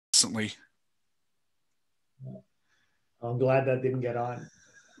constantly. I'm glad that didn't get on.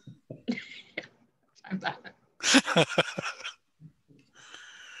 I'm bad.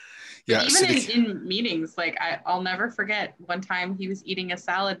 Yeah, even in meetings, like I'll never forget one time he was eating a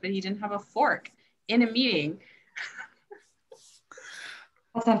salad, but he didn't have a fork in a meeting.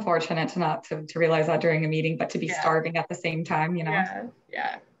 That's unfortunate to realize that during a meeting, but to be starving at the same time, you know?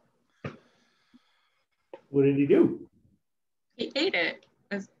 Yeah. What did he do? He ate it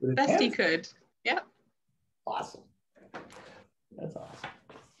as best he could. Yep. Awesome. That's awesome.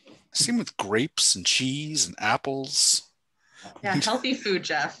 Same with grapes and cheese and apples. Yeah, healthy food,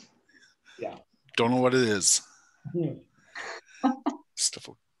 Jeff. Yeah. Don't know what it is.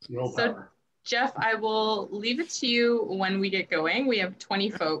 So, Jeff, I will leave it to you when we get going. We have 20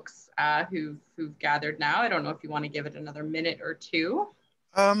 folks who've gathered now. I don't know if you want to give it another minute or two.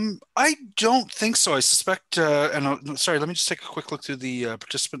 I don't think so. I suspect, sorry, let me just take a quick look through the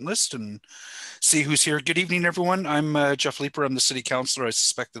participant list and see who's here. Good evening, everyone. I'm Jeff Leeper. I'm the city councilor. I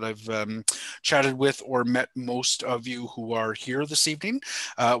suspect that I've chatted with or met most of you who are here this evening.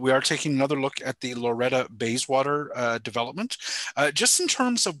 We are taking another look at the Loretta Bayswater development, just in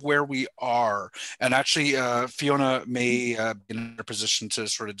terms of where we are. And actually, Fiona may be in a position to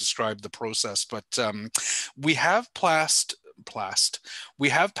sort of describe the process, but we have we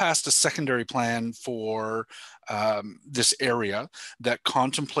have passed a secondary plan for this area that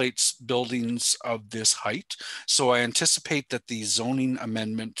contemplates buildings of this height. So I anticipate that the zoning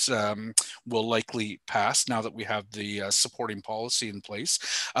amendment will likely pass now that we have the supporting policy in place.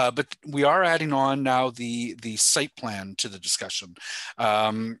 But we are adding on now the site plan to the discussion.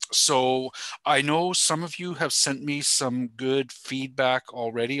 So I know some of you have sent me some good feedback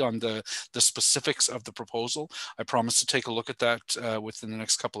already on the specifics of the proposal. I promise to take a look at that within the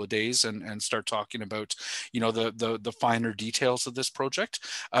next couple of days and start talking about, you know, the finer details of this project.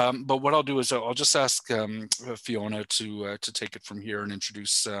 But what I'll do is I'll just ask Fiona to take it from here and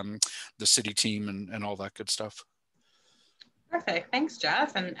introduce the city team and all that good stuff. Perfect. Thanks,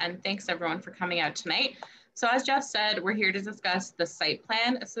 Jeff. And thanks everyone for coming out tonight. So as Jeff said, we're here to discuss the site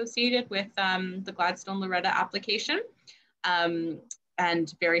plan associated with the Gladstone Loretta application.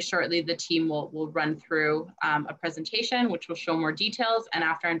 And very shortly, the team will run through a presentation, which will show more details. And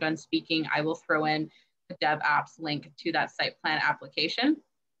after I'm done speaking, I will throw in the DevApps link to that site plan application.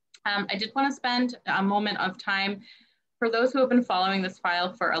 I did want to spend a moment of time. For those who have been following this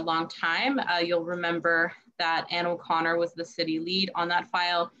file for a long time, you'll remember that Ann O'Connor was the city lead on that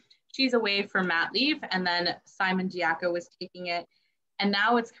file. She's away for mat leave, and then Simon Diaco was taking it. And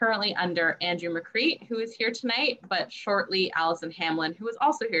now it's currently under Andrew McCreate, who is here tonight, but shortly Allison Hamlin, who is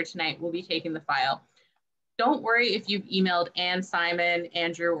also here tonight, will be taking the file. Don't worry if you've emailed Ann, Simon,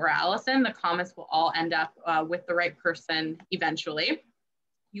 Andrew, or Allison, the comments will all end up with the right person eventually.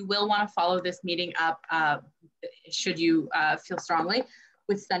 You will want to follow this meeting up, should you feel strongly,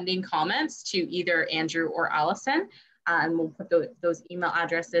 with sending comments to either Andrew or Allison. And we'll put those email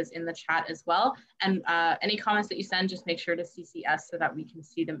addresses in the chat as well. And any comments that you send, just make sure to CC us so that we can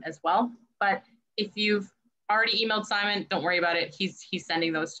see them as well. But if you've already emailed Simon, don't worry about it. He's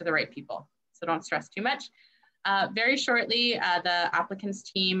sending those to the right people. So don't stress too much. Very shortly, the applicants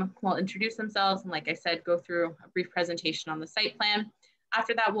team will introduce themselves and, like I said, go through a brief presentation on the site plan.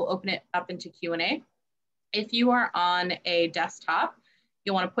 After that, we'll open it up into Q&A. If you are on a desktop,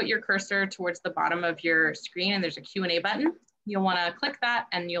 you'll want to put your cursor towards the bottom of your screen and there's a Q&A button. You'll want to click that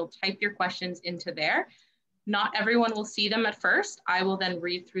and you'll type your questions into there. Not everyone will see them at first. I will then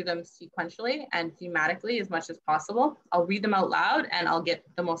read through them sequentially and thematically as much as possible. I'll read them out loud and I'll get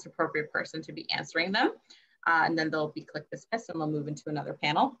the most appropriate person to be answering them. And then they'll be click dismiss and they'll move into another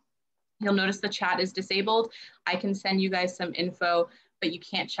panel. You'll notice the chat is disabled. I can send you guys some info, but you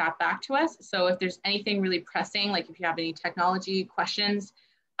can't chat back to us. So if there's anything really pressing, like if you have any technology questions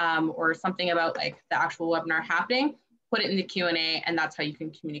or something about like the actual webinar happening, put it in the Q&A and that's how you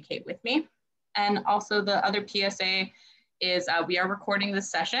can communicate with me. And also the other PSA is we are recording this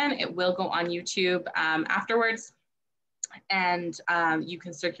session. It will go on YouTube afterwards. And you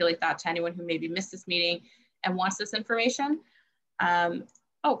can circulate that to anyone who maybe missed this meeting and wants this information.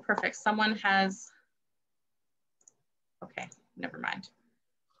 Oh, perfect. Someone has, okay. Never mind.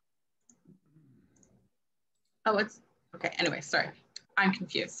 Oh, it's okay. Anyway, sorry. I'm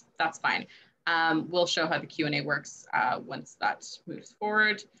confused. That's fine. We'll show how the Q&A works once that moves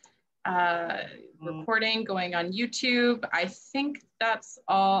forward. Recording going on YouTube. I think that's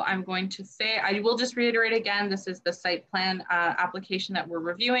all I'm going to say. I will just reiterate again, this is the site plan application that we're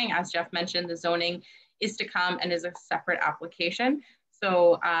reviewing. As Jeff mentioned, the zoning is to come and is a separate application.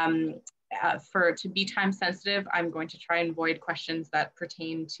 So to be time sensitive, I'm going to try and avoid questions that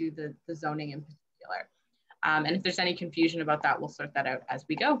pertain to the zoning in particular. And if there's any confusion about that, we'll sort that out as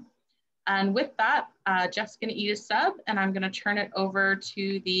we go. And with that, Jeff's going to eat a sub, and I'm going to turn it over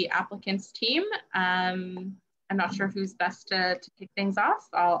to the applicant's team. I'm not sure who's best to kick things off.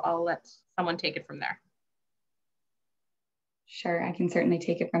 I'll let someone take it from there. Sure, I can certainly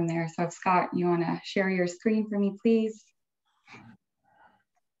take it from there. So Scott, you want to share your screen for me, please?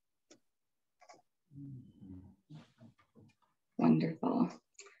 Wonderful.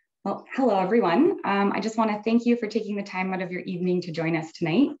 Well, hello, everyone. I just want to thank you for taking the time out of your evening to join us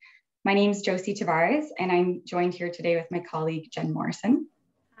tonight. My name is Josie Tavares, and I'm joined here today with my colleague, Jen Morrison.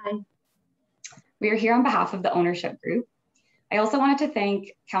 Hi. We are here on behalf of the ownership group. I also wanted to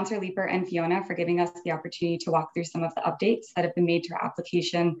thank Councillor Leeper and Fiona for giving us the opportunity to walk through some of the updates that have been made to our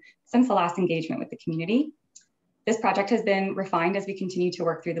application since the last engagement with the community. This project has been refined as we continue to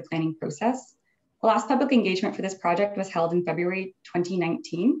work through the planning process. The last public engagement for this project was held in February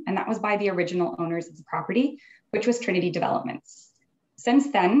 2019, and that was by the original owners of the property, which was Trinity Developments.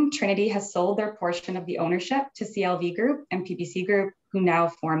 Since then, Trinity has sold their portion of the ownership to CLV Group and PBC Group, who now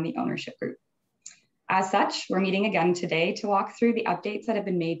form the ownership group. As such, we're meeting again today to walk through the updates that have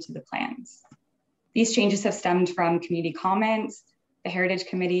been made to the plans. These changes have stemmed from community comments, the Heritage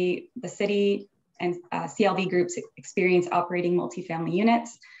Committee, the city, and CLV Group's experience operating multifamily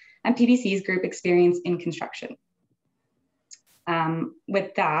units, and PBC's group experience in construction.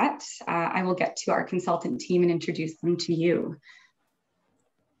 With that, I will get to our consultant team and introduce them to you.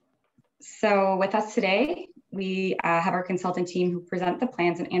 So with us today, we have our consultant team who present the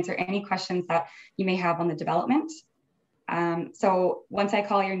plans and answer any questions that you may have on the development. So once I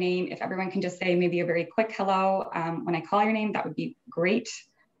call your name, if everyone can just say maybe a very quick hello when I call your name, that would be great.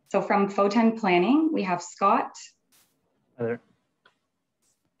 So from Photon Planning, we have Scott. Hi there.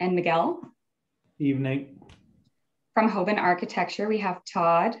 And Miguel. Evening. From Hoban Architecture, we have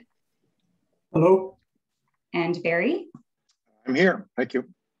Todd. Hello. And Barry. I'm here, thank you.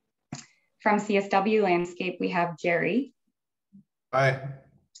 From CSW Landscape, we have Jerry. Hi.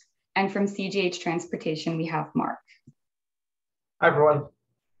 And from CGH Transportation, we have Mark. Hi, everyone.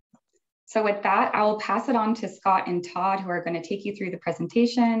 So with that, I will pass it on to Scott and Todd, who are going to take you through the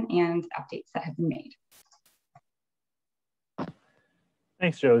presentation and updates that have been made.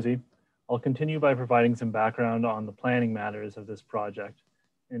 Thanks, Josie. I'll continue by providing some background on the planning matters of this project.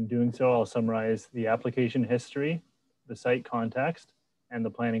 In doing so, I'll summarize the application history, the site context, and the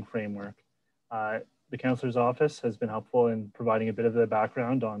planning framework. The Councillor's Office has been helpful in providing a bit of the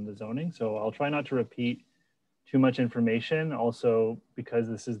background on the zoning, so I'll try not to repeat too much information. Also, because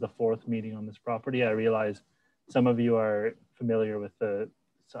this is the fourth meeting on this property, I realize some of you are familiar with the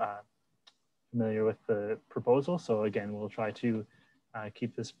proposal. So again, we'll try to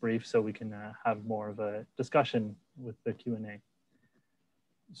keep this brief so we can have more of a discussion with the Q&A.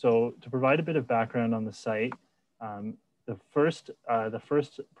 So to provide a bit of background on the site, the first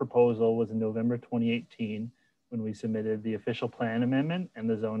proposal was in November 2018 when we submitted the official plan amendment and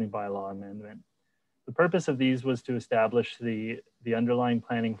the zoning bylaw amendment. The purpose of these was to establish the underlying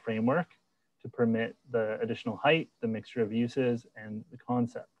planning framework to permit the additional height, the mixture of uses, and the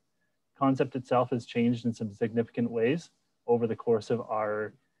concept. The concept itself has changed in some significant ways over the course of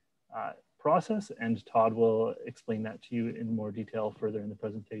our process, and Todd will explain that to you in more detail further in the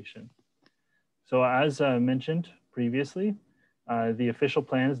presentation. So as mentioned previously, the official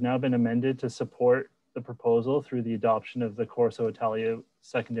plan has now been amended to support the proposal through the adoption of the Corso Italia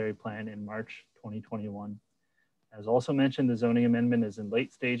secondary plan in March 2021. As also mentioned, the zoning amendment is in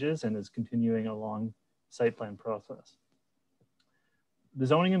late stages and is continuing along site plan process. The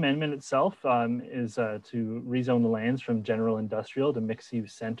zoning amendment itself is to rezone the lands from general industrial to mixed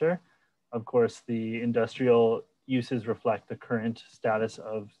use center. Of course, the industrial uses reflect the current status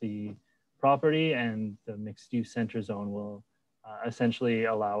of the property, and the mixed use center zone will essentially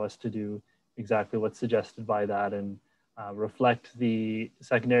allow us to do exactly what's suggested by that and reflect the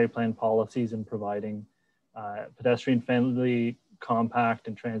secondary plan policies in providing pedestrian friendly, compact,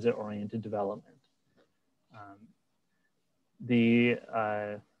 and transit oriented development.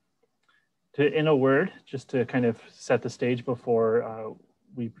 In a word, just to kind of set the stage before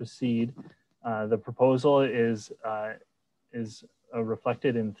we proceed, the proposal is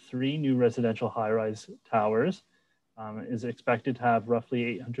reflected in 3 new residential high-rise towers, is expected to have roughly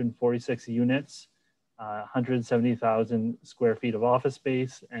 846 units, 170,000 square feet of office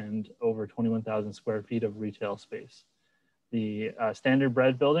space, and over 21,000 square feet of retail space. The standard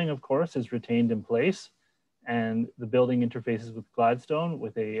bread building, of course, is retained in place, and the building interfaces with Gladstone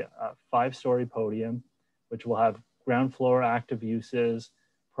with a 5-story podium, which will have ground floor active uses,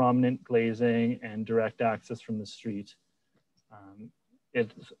 prominent glazing and direct access from the street.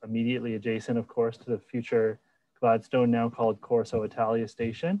 It's immediately adjacent, of course, to the future Gladstone, now called Corso Italia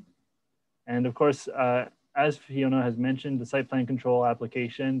Station. And of course, as Fiona has mentioned, the site plan control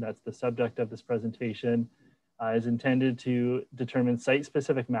application, that's the subject of this presentation, is intended to determine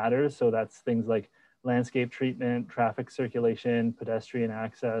site-specific matters. So that's things like landscape treatment, traffic circulation, pedestrian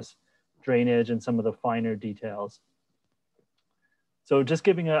access, drainage, and some of the finer details. So just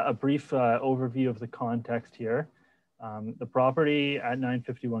giving a brief overview of the context here. The property at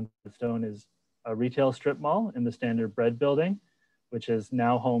 951 Gladstone is a retail strip mall in the Standard Bread Building, which is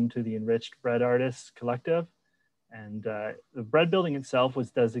now home to the Enriched Bread Artists Collective. And the bread building itself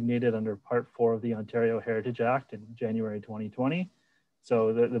was designated under Part 4 of the Ontario Heritage Act in January 2020.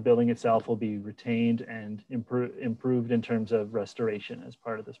 So the building itself will be retained and improved in terms of restoration as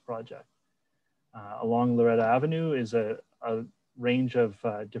part of this project. Along Loretta Avenue is a range of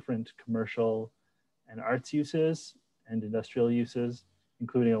different commercial and arts uses and industrial uses,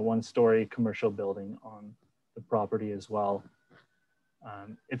 including a one-story commercial building on the property as well.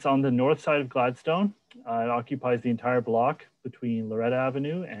 It's on the north side of Gladstone. It occupies the entire block between Loretta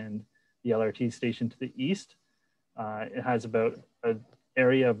Avenue and the LRT station to the east. It has about an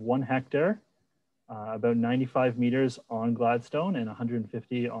area of 1 hectare, about 95 meters on Gladstone and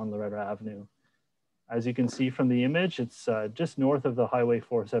 150 on Loretta Avenue. As you can see from the image, it's just north of the Highway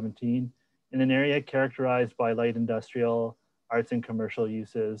 417 in an area characterized by light industrial, arts and commercial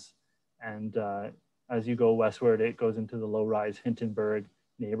uses. And as you go westward, it goes into the low-rise Hintonburg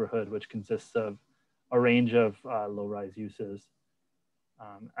neighborhood, which consists of a range of low-rise uses.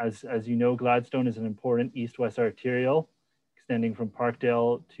 As you know, Gladstone is an important east-west arterial extending from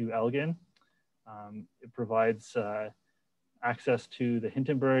Parkdale to Elgin. It provides access to the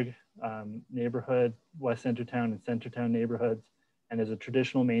Hintonburg neighborhood, West Centertown and Centertown neighborhoods, and is a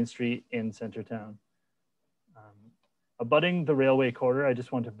traditional main street in Centertown. Abutting the railway corridor, I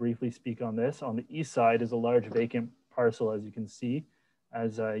just want to briefly speak on this. On the east side is a large vacant parcel, as you can see.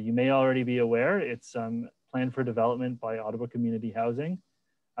 As you may already be aware, it's planned for development by Ottawa Community Housing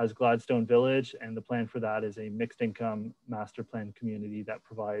as Gladstone Village, and the plan for that is a mixed income master plan community that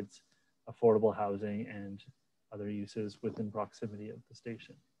provides affordable housing and other uses within proximity of the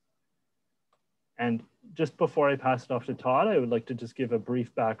station. And just before I pass it off to Todd, I would like to just give a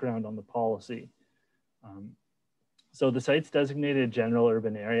brief background on the policy. So the site's designated general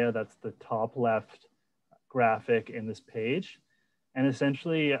urban area, that's the top left graphic in this page. And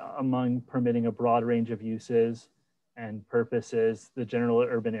essentially among permitting a broad range of uses and purposes, the general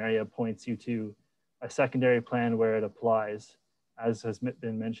urban area points you to a secondary plan where it applies. As has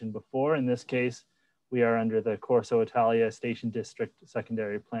been mentioned before, in this case, we are under the Corso Italia Station District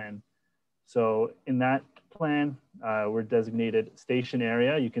Secondary Plan. So in that plan, we're designated station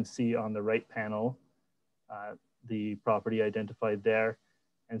area. You can see on the right panel, the property identified there.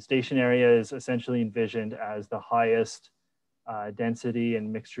 And station area is essentially envisioned as the highest density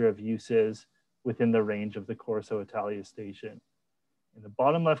and mixture of uses within the range of the Corso Italia station. In the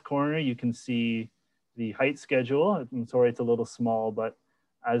bottom left corner, you can see the height schedule. I'm sorry, it's a little small, but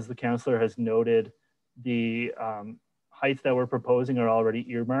as the councillor has noted, the heights that we're proposing are already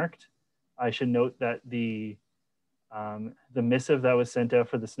earmarked. I should note that the missive that was sent out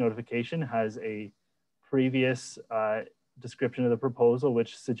for this notification has a previous description of the proposal,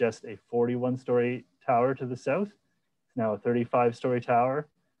 which suggests a 41-story tower to the south. It's now a 35-story tower,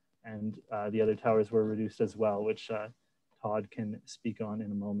 and the other towers were reduced as well, which Todd can speak on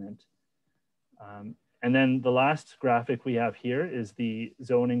in a moment. And then the last graphic we have here is the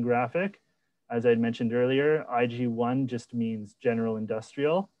zoning graphic. As I mentioned earlier, IG1 just means general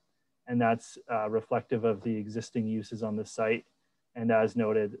industrial, and that's reflective of the existing uses on the site. And as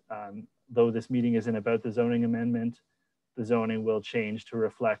noted, though this meeting isn't about the zoning amendment, the zoning will change to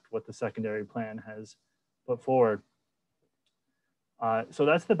reflect what the secondary plan has put forward. So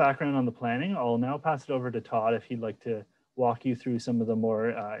that's the background on the planning. I'll now pass it over to Todd if he'd like to walk you through some of the more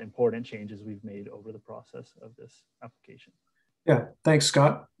important changes we've made over the process of this application. Yeah, thanks,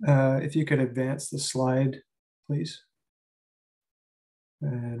 Scott. If you could advance the slide, please.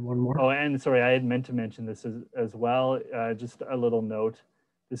 And one more. Oh, and sorry, I had meant to mention this as well. Just a little note.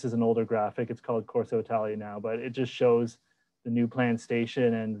 This is an older graphic. It's called Corso Italia now, but it just shows the new planned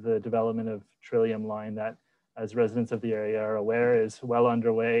station and the development of Trillium line that, as residents of the area are aware, is well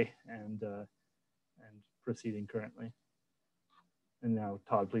underway and proceeding currently. And now,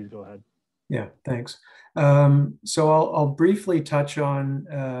 Todd, please go ahead. Yeah, thanks. So I'll briefly touch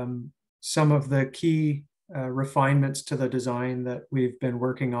on some of the key refinements to the design that we've been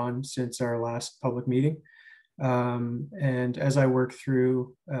working on since our last public meeting. And as I work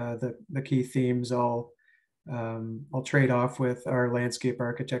through the key themes, I'll trade off with our landscape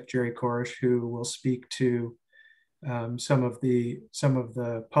architect, Jerry Korish, who will speak to some of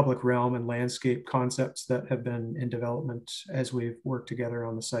the public realm and landscape concepts that have been in development as we've worked together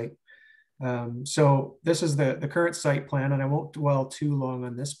on the site. So this is the current site plan, and I won't dwell too long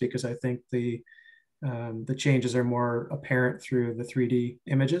on this because I think the changes are more apparent through the 3D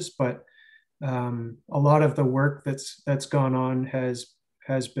images. But a lot of the work that's gone on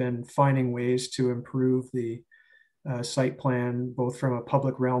has been finding ways to improve the site plan, both from a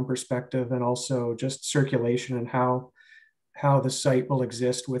public realm perspective and also just circulation and how the site will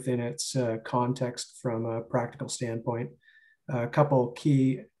exist within its context from a practical standpoint. A couple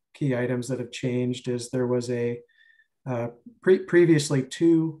key items that have changed is there was previously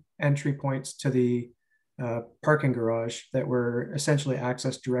 2 entry points to the parking garage that were essentially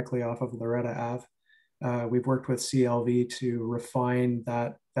accessed directly off of Loretta Ave. We've worked with CLV to refine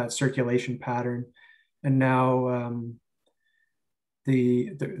that circulation pattern, and now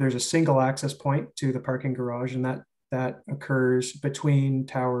there's a single access point to the parking garage, and that occurs between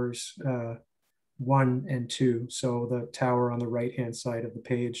towers 1 and 2. So the tower on the right-hand side of the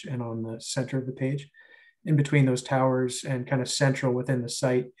page and on the center of the page. In between those towers and kind of central within the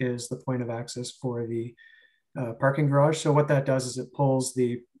site is the point of access for the parking garage. So what that does is it pulls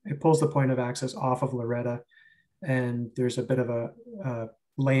the point of access off of Loretta, and there's a bit of a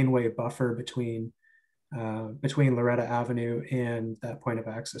laneway buffer between Loretta Avenue and that point of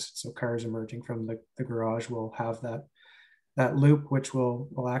access. So cars emerging from the garage will have that loop, which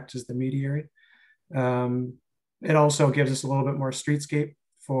will act as the mediary. It also gives us a little bit more streetscape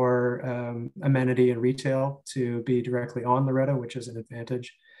for amenity and retail to be directly on Loretta, which is an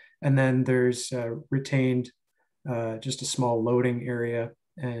advantage. And then there's retained just a small loading area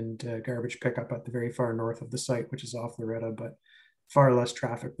and garbage pickup at the very far north of the site, which is off Loretta, but far less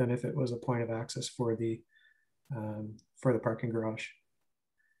traffic than if it was a point of access for the parking garage.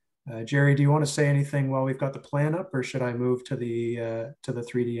 Jerry, do you want to say anything while we've got the plan up, or should I move to the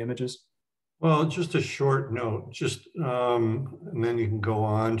 3D images? Well, just a short note, and then you can go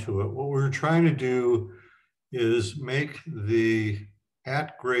on to it. What we're trying to do is make the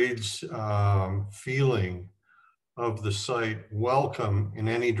at-grades feeling of the site welcome in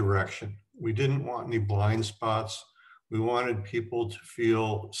any direction. We didn't want any blind spots. We wanted people to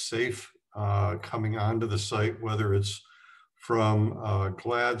feel safe coming onto the site, whether it's from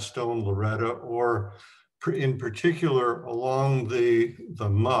Gladstone, Loretta, or in particular along the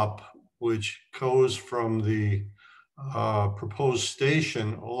MUP, which goes from the proposed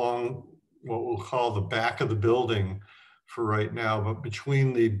station along what we'll call the back of the building for right now, but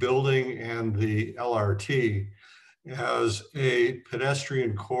between the building and the LRT as a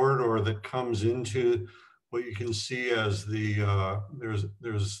pedestrian corridor that comes into what you can see as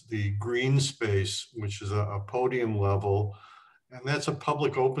there's the green space, which is a podium level, and that's a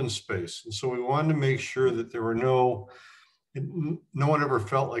public open space. And so we wanted to make sure that there were no one ever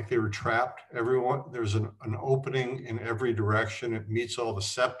felt like they were trapped. There's an opening in every direction. It meets all the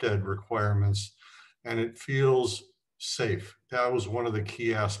SEPTED requirements, and it feels safe. That was one of the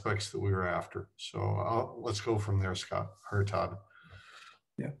key aspects that we were after. So let's go from there, Scott or Todd.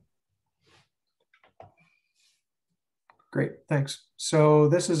 Yeah. Great, thanks. So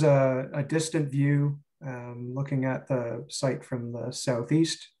this is a distant view looking at the site from the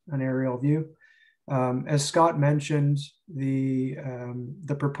southeast, an aerial view. As Scott mentioned, the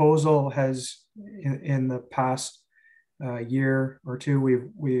proposal has, in the past year or two,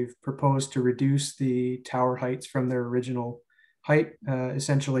 we've proposed to reduce the tower heights from their original height,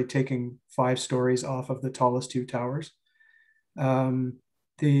 essentially taking 5 stories off of the tallest 2 towers.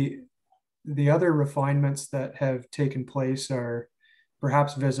 The other refinements that have taken place are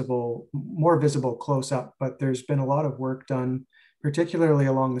perhaps more visible close up, but there's been a lot of work done, particularly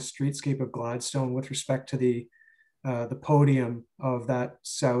along the streetscape of Gladstone with respect to the podium of that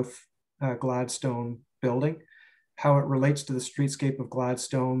south Gladstone building, how it relates to the streetscape of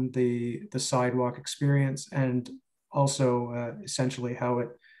Gladstone, the sidewalk experience, and also essentially how it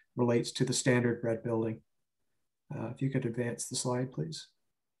relates to the standard red building. If you could advance the slide, please.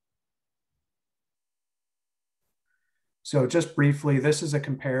 So just briefly, this is a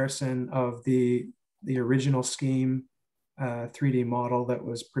comparison of the original scheme 3D model that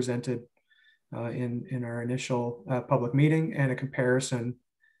was presented in our initial public meeting, and a comparison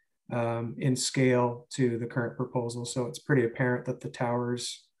in scale to the current proposal. So it's pretty apparent that the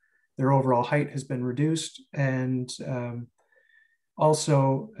towers, their overall height has been reduced, and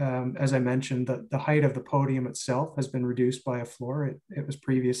also, as I mentioned, the height of the podium itself has been reduced by a floor. It was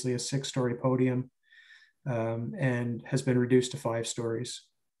previously a 6-story podium. and has been reduced to 5 stories.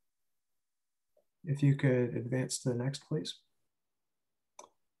 If you could advance to the next, please.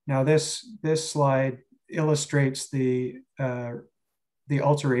 Now this slide illustrates the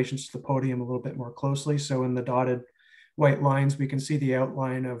alterations to the podium a little bit more closely. So in the dotted white lines, we can see the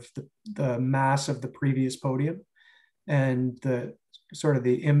outline of the mass of the previous podium and the sort of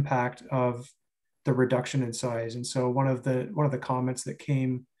the impact of the reduction in size. And so one of the comments that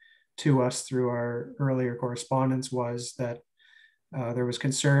came to us through our earlier correspondence was that there was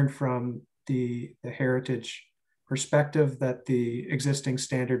concern from the heritage perspective that the existing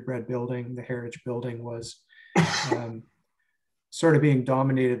standard bred building, the heritage building, was sort of being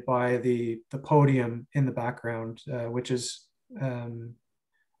dominated by the podium in the background, which is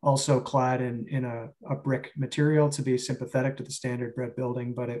also clad in a brick material to be sympathetic to the standard bred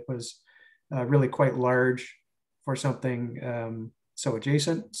building, but it was really quite large for something so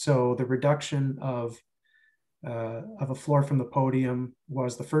adjacent. So the reduction of a floor from the podium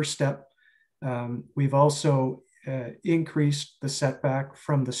was the first step. We've also increased the setback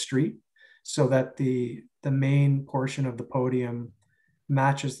from the street so that the main portion of the podium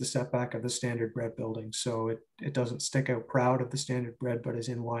matches the setback of the standard bred building. So it doesn't stick out proud of the standard bred, but is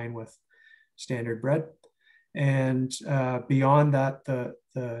in line with standard bred. And beyond that,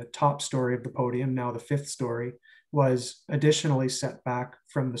 the top story of the podium, now the 5th story, was additionally set back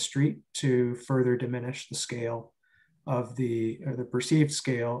from the street to further diminish the scale of the perceived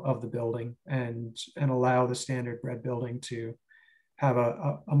scale of the building and allow the standard bred building to have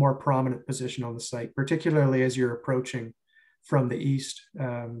a more prominent position on the site, particularly as you're approaching from the east.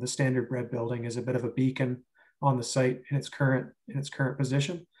 The standard bred building is a bit of a beacon on the site in its current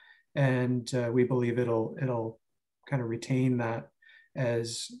position, and we believe it'll kind of retain that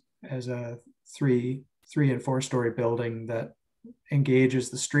as a 3 and 4 story building that engages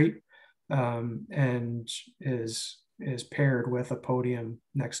the street and is paired with a podium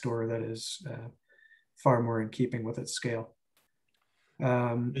next door that is far more in keeping with its scale.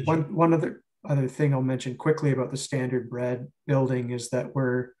 One other thing I'll mention quickly about the standard bred building is that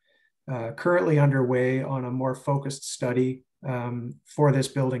we're currently underway on a more focused study for this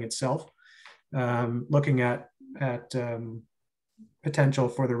building itself, looking at potential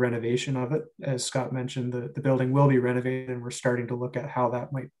for the renovation of it. As Scott mentioned, the building will be renovated, and we're starting to look at how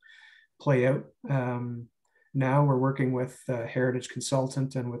that might play out. Now we're working with a heritage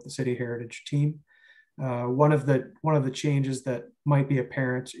consultant and with the city heritage team. One of the changes that might be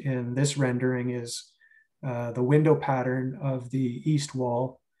apparent in this rendering is the window pattern of the east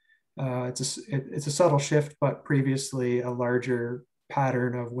wall. It's a subtle shift, but previously a larger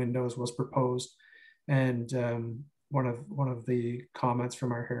pattern of windows was proposed. And one of the comments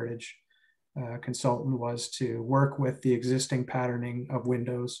from our heritage consultant was to work with the existing patterning of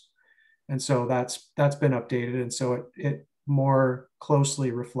windows. And so that's been updated. And so it more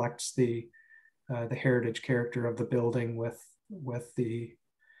closely reflects the heritage character of the building with the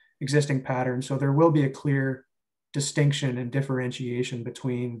existing pattern. So there will be a clear distinction and differentiation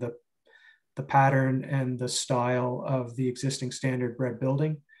between the pattern and the style of the existing standard bred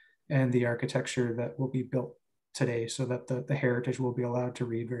building and the architecture that will be built today, so that the heritage will be allowed to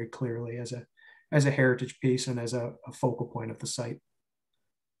read very clearly as a heritage piece and as a focal point of the site.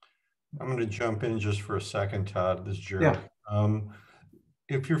 I'm going to jump in just for a second, Todd. This is Jared. Yeah.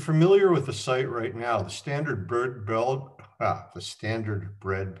 If you're familiar with the site right now, the standard bred building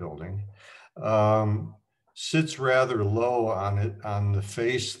sits rather low on the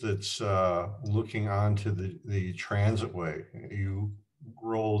face that's looking onto the transitway. You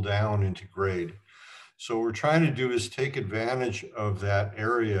roll down into grade. So what we're trying to do is take advantage of that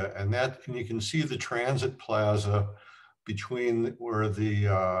area, and you can see the transit plaza between where the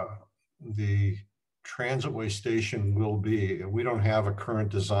transitway station will be. We don't have a current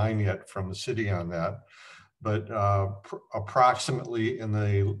design yet from the city on that, but approximately in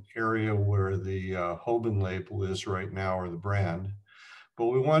the area where the Hoban label is right now, or the brand. But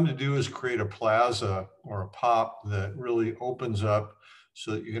what we wanted to do is create a plaza or a pop that really opens up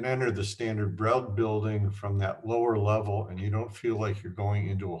so that you can enter the standard bred building from that lower level and you don't feel like you're going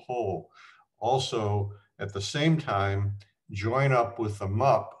into a hole. Also, at the same time, join up with the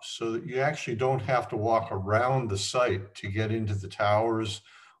MUP so that you actually don't have to walk around the site to get into the towers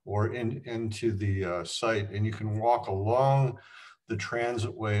or into the site, and you can walk along the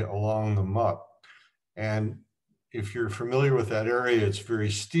transitway along the MUP. And if you're familiar with that area, it's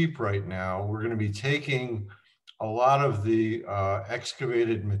very steep right now. We're going to be taking a lot of the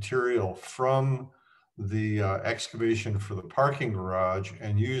excavated material from the excavation for the parking garage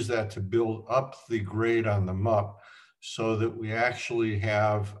and use that to build up the grade on the MUP so that we actually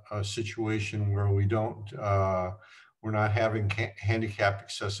have a situation where we don't, we're not having handicap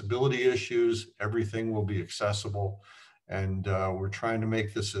accessibility issues. Everything will be accessible. And we're trying to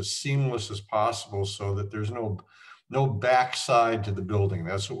make this as seamless as possible so that there's no backside to the building.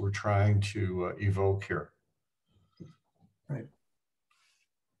 That's what we're trying to evoke here. Right.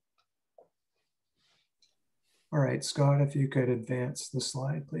 All right, Scott, if you could advance the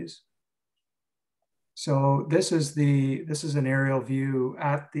slide, please. So this is an aerial view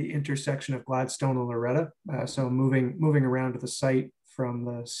at the intersection of Gladstone and Loretta. So moving around to the site from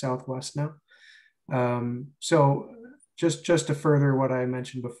the southwest now. So just to further what I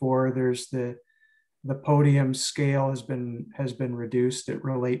mentioned before, there's the podium scale has been reduced. It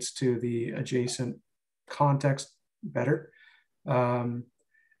relates to the adjacent context better, and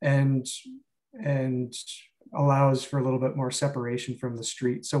allows for a little bit more separation from the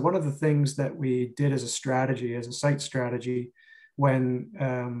street. So one of the things that we did as a strategy, as a site strategy, when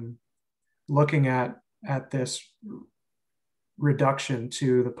looking at this reduction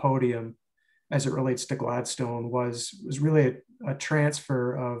to the podium as it relates to Gladstone was really a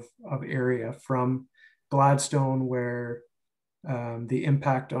transfer of area from Gladstone, where the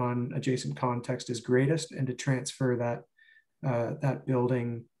impact on adjacent context is greatest, and to transfer that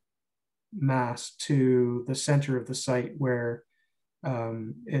building mass to the center of the site, where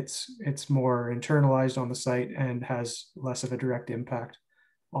it's more internalized on the site and has less of a direct impact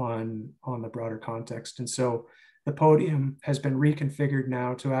on the broader context. And so the podium has been reconfigured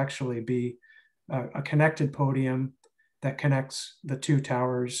now to actually be a connected podium that connects the two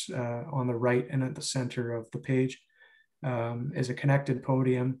towers on the right and at the center of the page, is a connected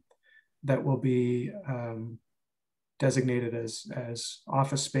podium that will be designated as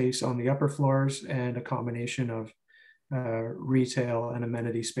office space on the upper floors, and a combination of retail and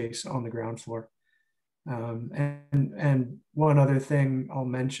amenity space on the ground floor. And one other thing I'll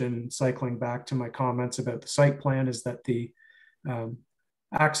mention, cycling back to my comments about the site plan, is that the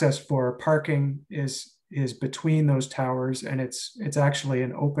access for parking is between those towers, and it's actually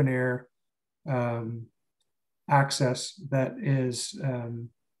an open air access that is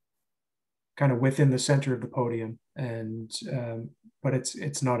kind of within the center of the podium, and but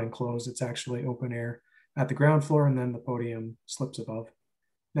it's not enclosed. It's actually open air at the ground floor, and then the podium slips above.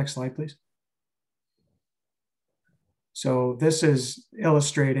 Next slide, please. So this is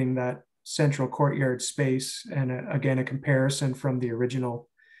illustrating that central courtyard space, and again, a comparison from the original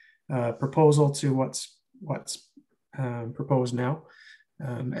proposal to what's proposed now.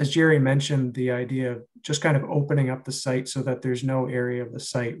 As Jerry mentioned, the idea of just kind of opening up the site so that there's no area of the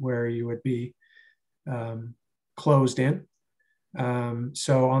site where you would be closed in.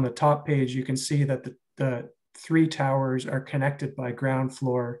 So on the top page, you can see that the three towers are connected by ground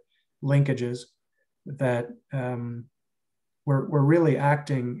floor linkages that we're really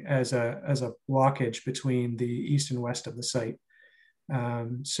acting as a blockage between the east and west of the site.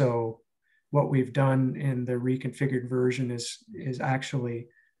 So what we've done in the reconfigured version is actually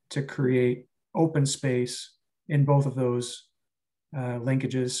to create open space in both of those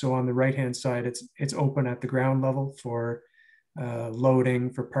linkages. So on the right-hand side, it's open at the ground level for loading,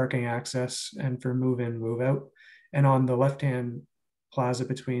 for parking access, and for move in, move out. And on the left-hand plaza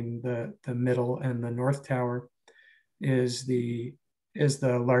between the middle and the north tower is the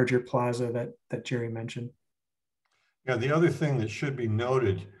larger plaza that Jerry mentioned. Yeah, the other thing that should be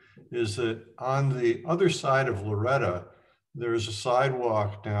noted is that on the other side of Loretta, there's a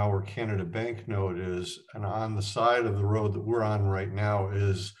sidewalk now where Canada Bank Note is, and on the side of the road that we're on right now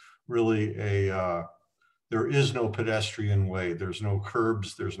is really there is no pedestrian way. There's no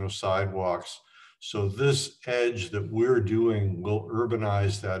curbs, there's no sidewalks. So this edge that we're doing will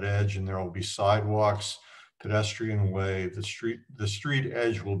urbanize that edge, and there will be sidewalks, pedestrian way. The street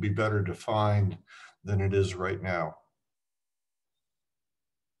edge will be better defined than it is right now.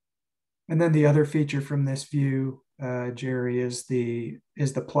 And then the other feature from this view, Jerry, is the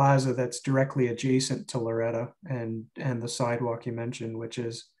plaza that's directly adjacent to Loretta and the sidewalk you mentioned, which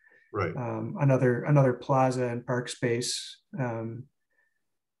is right. Another plaza and park space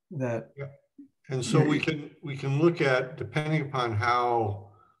that. Yeah. And so we can look at, depending upon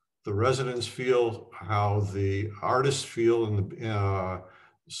how the residents feel, how the artists feel, and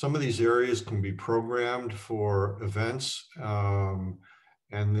some of these areas can be programmed for events.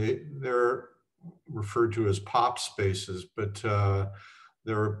 And they're referred to as pop spaces, but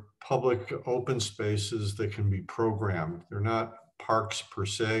there are public open spaces that can be programmed. They're not parks per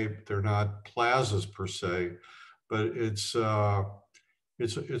se, they're not plazas per se, but it's a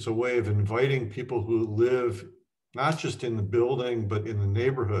way of inviting people who live not just in the building, but in the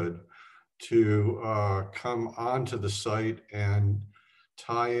neighborhood to come onto the site and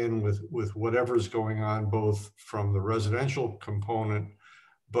tie in with whatever's going on, both from the residential component,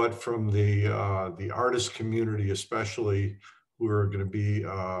 but from the artist community, especially, who are going to be,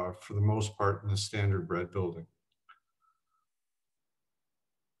 for the most part, in the standard bread building.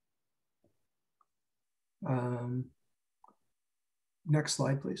 Next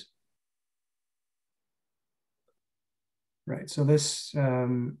slide, please. Right, so this,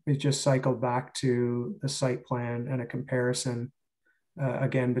 we just cycled back to the site plan and a comparison,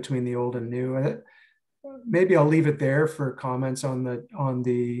 again, between the old and new. Maybe I'll leave it there for comments on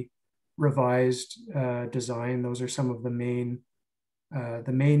the revised design. Those are some of the main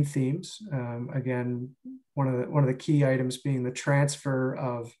themes. Again, one of the key items being the transfer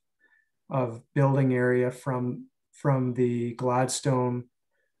of building area from the Gladstone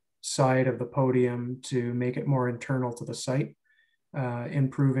side of the podium to make it more internal to the site,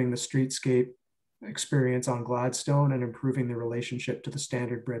 improving the streetscape experience on Gladstone and improving the relationship to the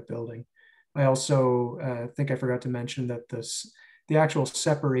standard bread building. I also think I forgot to mention that the actual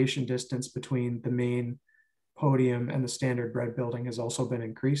separation distance between the main podium and the standard bread building has also been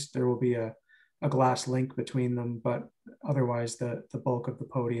increased. There will be a glass link between them, but otherwise the bulk of the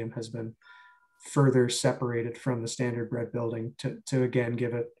podium has been further separated from the standard bread building to again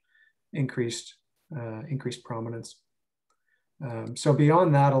give it increased prominence. So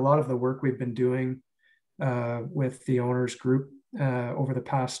beyond that, a lot of the work we've been doing with the owners group over the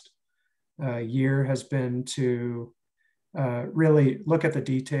past year has been to really look at the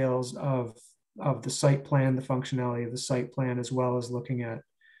details of the site plan, the functionality of the site plan, as well as looking at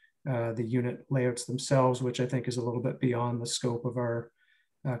the unit layouts themselves, which I think is a little bit beyond the scope of our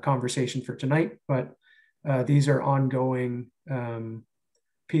conversation for tonight. But these are ongoing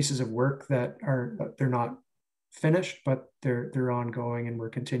pieces of work that they're not finished, but they're ongoing, and we're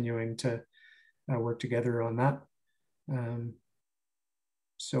continuing to work together on that.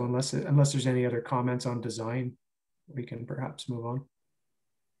 So unless there's any other comments on design, we can perhaps move on.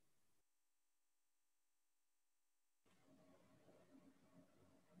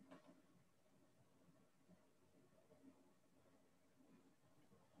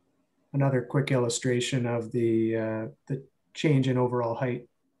 Another quick illustration of the change in overall height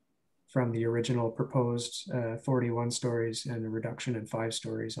from the original proposed 41 stories and a reduction in 5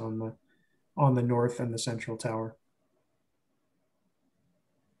 stories on the north and the central tower.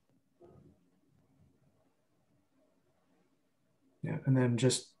 Yeah, and then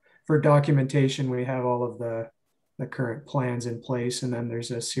just for documentation, we have all of the current plans in place, and then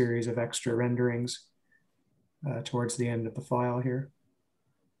there's a series of extra renderings towards the end of the file here.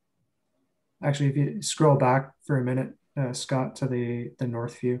 Actually, if you scroll back for a minute, Scott, to the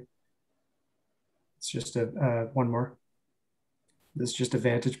north view. It's just one more. This is just a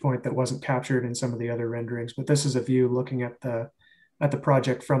vantage point that wasn't captured in some of the other renderings, but this is a view looking at the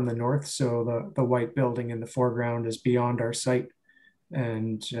project from the north. So the white building in the foreground is beyond our site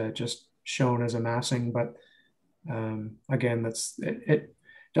and just shown as a massing. But again, it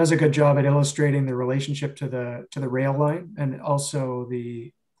does a good job at illustrating the relationship to the rail line, and also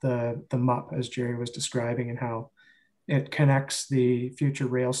the MUP, as Jerry was describing, and how it connects the future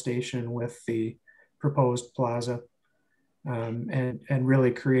rail station with the proposed plaza, and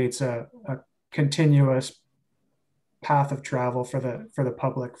really creates a continuous path of travel for the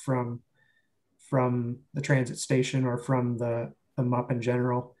public from the transit station or from the MUP in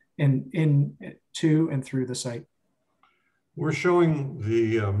general in to and through the site. We're showing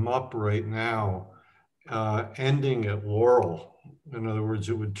the MUP right now ending at Laurel. In other words,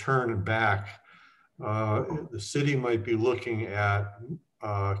 it would turn back. The city might be looking at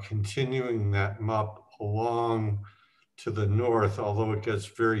continuing that MUP along to the north, although it gets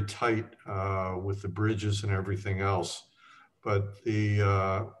very tight with the bridges and everything else. But we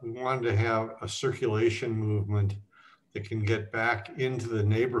wanted to have a circulation movement that can get back into the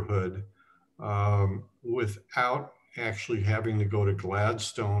neighborhood without actually having to go to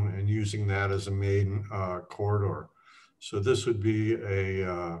Gladstone and using that as a main corridor. So this would be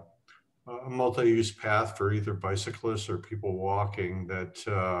a multi-use path for either bicyclists or people walking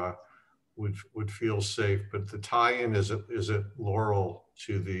that would feel safe. But the tie-in is at Laurel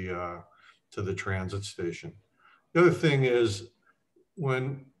to the transit station. The other thing is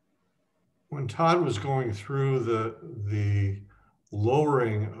when Todd was going through the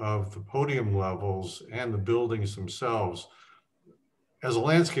lowering of the podium levels and the buildings themselves, as a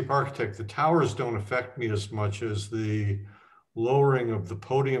landscape architect, the towers don't affect me as much as the lowering of the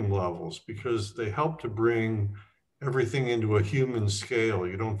podium levels, because they help to bring everything into a human scale.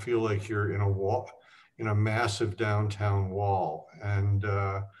 You don't feel like you're in a massive downtown wall. And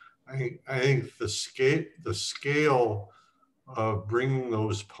I I think the scale of bringing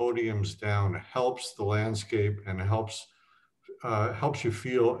those podiums down helps the landscape and helps you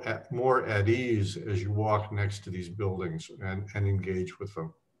feel more at ease as you walk next to these buildings and engage with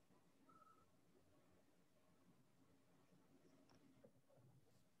them.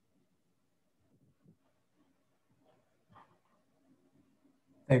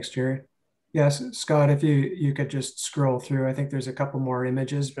 Thanks, Jerry. Yes, Scott, if you could just scroll through, I think there's a couple more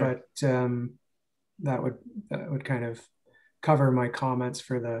images, sure. But that would kind of cover my comments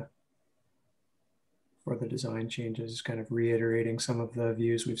for the design changes, kind of reiterating some of the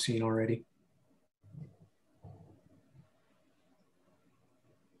views we've seen already.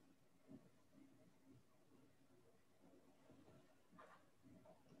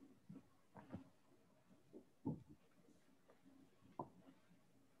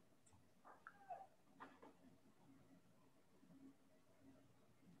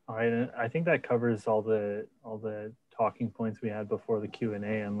 All right, I think that covers all the talking points we had before the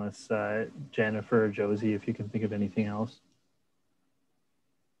Q&A, unless Jennifer or Josie, if you can think of anything else.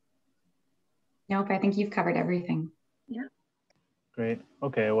 Nope, I think you've covered everything. Yeah. Great.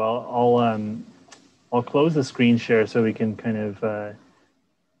 Okay, well, I'll close the screen share so we can kind of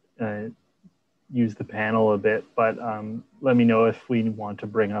use the panel a bit, but let me know if we want to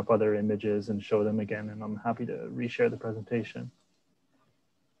bring up other images and show them again, and I'm happy to reshare the presentation.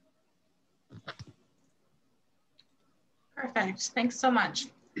 Perfect. Thanks so much.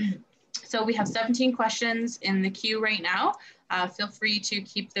 So we have 17 questions in the queue right now. Feel free to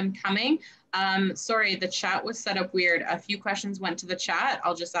keep them coming. Sorry, the chat was set up weird. A few questions went to the chat.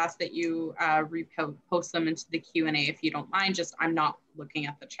 I'll just ask that you repost them into the Q&A if you don't mind. Just I'm not looking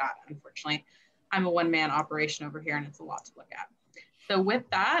at the chat, unfortunately. I'm a one-man operation over here and it's a lot to look at. So with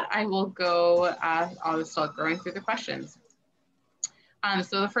that, I will go, I'll start going through the questions.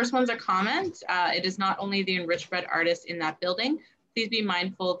 So the first one's a comment. It is not only the enriched red artists in that building. Please be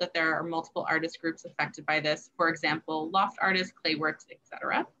mindful that there are multiple artist groups affected by this. For example, loft artists, clayworks,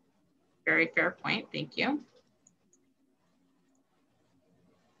 etc. Very fair point, thank you.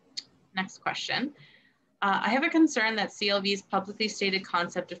 Next question. I have a concern that CLV's publicly stated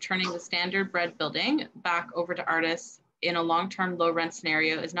concept of turning the standard bread building back over to artists in a long-term low rent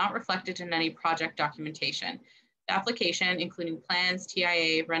scenario is not reflected in any project documentation. The application, including plans,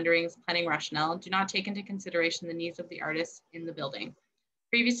 TIA, renderings, planning rationale, do not take into consideration the needs of the artists in the building.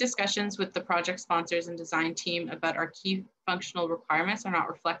 Previous discussions with the project sponsors and design team about our key functional requirements are not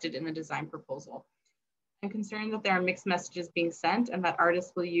reflected in the design proposal. I'm concerned that there are mixed messages being sent and that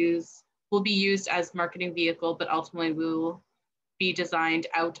artists will be used as marketing vehicle, but ultimately will be designed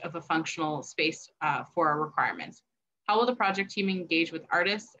out of a functional space for our requirements. How will the project team engage with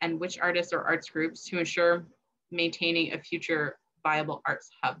artists and which artists or arts groups to ensure maintaining a future viable arts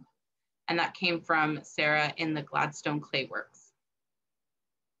hub? And that came from Sarah in the Gladstone Clayworks.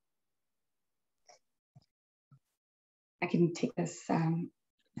 I can take this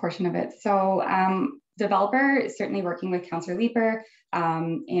portion of it. So developer is certainly working with Councillor Leeper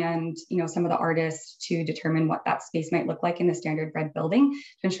and some of the artists to determine what that space might look like in the standard bread building to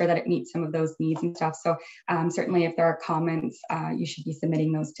ensure that it meets some of those needs and stuff. So certainly if there are comments, you should be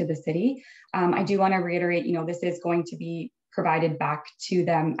submitting those to the city. I do want to reiterate, this is going to be provided back to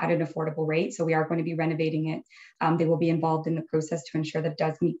them at an affordable rate. So we are going to be renovating it. They will be involved in the process to ensure that it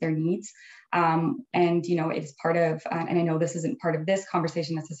does meet their needs. It's part of, and I know this isn't part of this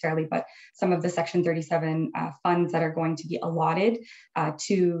conversation necessarily, but some of the Section 37 funds that are going to be allotted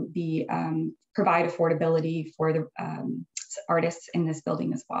to the provide affordability for the artists in this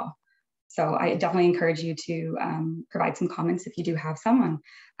building as well. So I definitely encourage you to provide some comments if you do have some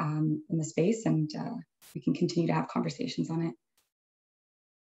on in the space, and we can continue to have conversations on it.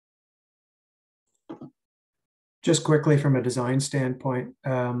 Just quickly from a design standpoint,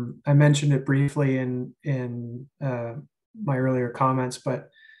 I mentioned it briefly in my earlier comments, but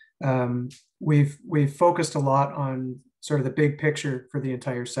we've focused a lot on sort of the big picture for the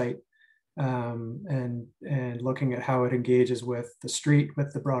entire site, and looking at how it engages with the street,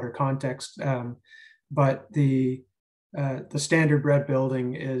 with the broader context. But the standard bread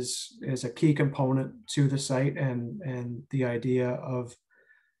building is a key component to the site, and the idea of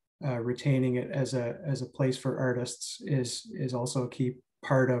retaining it as a place for artists is also a key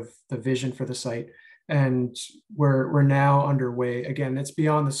part of the vision for the site. And we're now underway. Again, it's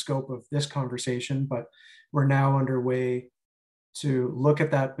beyond the scope of this conversation, but we're now underway to look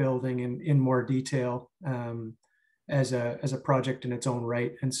at that building in more detail as a project in its own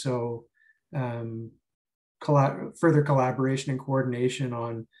right. And so further collaboration and coordination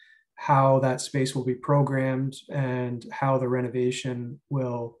on how that space will be programmed and how the renovation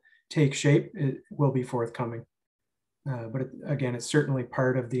will take shape, it will be forthcoming. But again, it's certainly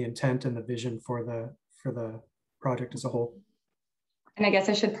part of the intent and the vision for the project as a whole. And I guess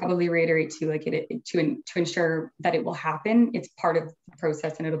I should probably reiterate too, like to ensure that it will happen, it's part of the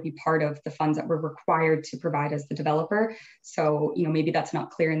process and it'll be part of the funds that we're required to provide as the developer. So, maybe that's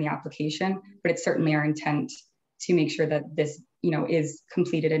not clear in the application, but it's certainly our intent to make sure that this, is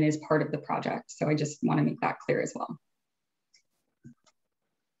completed and is part of the project. So I just want to make that clear as well.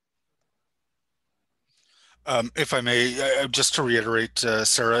 If I may, just to reiterate,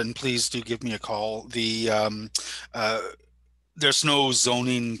 Sarah, and please do give me a call. There's no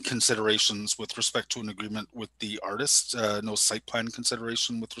zoning considerations with respect to an agreement with the artist, no site plan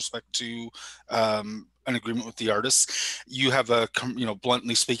consideration with respect to an agreement with the artist. You have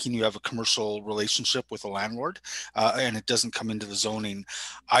bluntly speaking, you have a commercial relationship with a landlord, and it doesn't come into the zoning.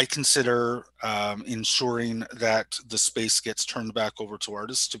 I consider ensuring that the space gets turned back over to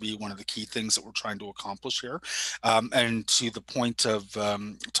artists to be one of the key things that we're trying to accomplish here. And to the point of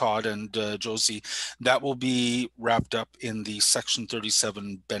Todd and Josie, that will be wrapped up in the Section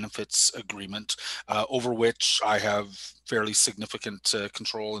 37 benefits agreement, over which I have fairly significant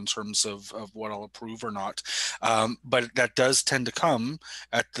control in terms of what I'll approve or not. But that does tend to come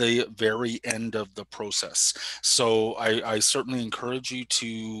at the very end of the process. So I certainly encourage you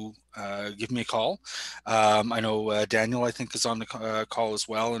to give me a call. I know Daniel, I think, is on the call as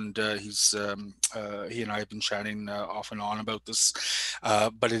well, and he and I have been chatting off and on about this.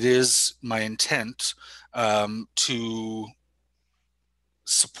 But it is my intent to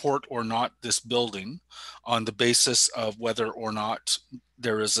support or not this building on the basis of whether or not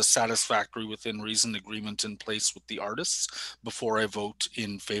there is a satisfactory within reason agreement in place with the artists before I vote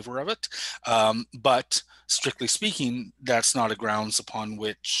in favor of it. But strictly speaking, that's not a grounds upon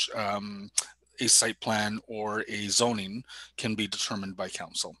which a site plan or a zoning can be determined by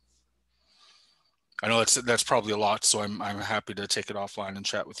council. I know that's probably a lot, so I'm happy to take it offline and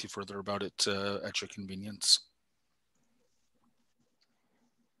chat with you further about it at your convenience.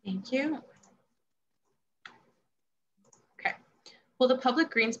 Thank you. Okay. Will the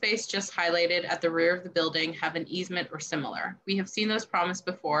public green space just highlighted at the rear of the building have an easement or similar? We have seen those promised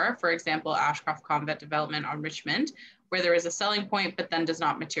before, for example, Ashcroft Convent development on Richmond, where there is a selling point, but then does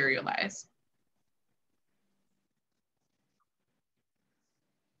not materialize.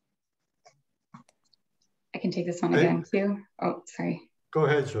 I can take this one again too. Oh, sorry. Go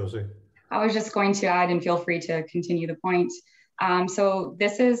ahead, Josie. I was just going to add, and feel free to continue the point. So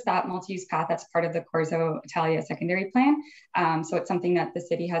this is that multi-use path that's part of the Corso Italia secondary plan. So it's something that the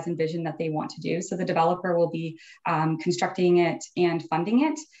city has envisioned that they want to do. So the developer will be constructing it and funding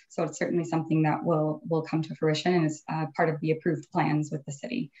it. So it's certainly something that will come to fruition and is part of the approved plans with the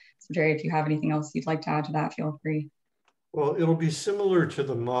city. So Jerry, if you have anything else you'd like to add to that, feel free. Well, it'll be similar to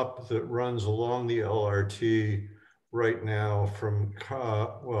the MUP that runs along the LRT right now from,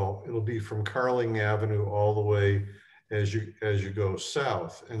 it'll be from Carling Avenue all the way as you go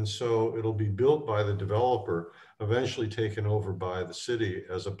south. And so it'll be built by the developer, eventually taken over by the city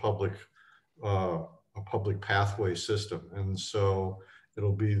as a public pathway system. And so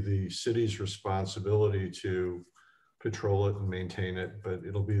it'll be the city's responsibility to patrol it and maintain it, but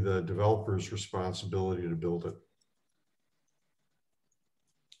it'll be the developer's responsibility to build it.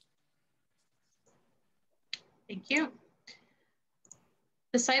 Thank you.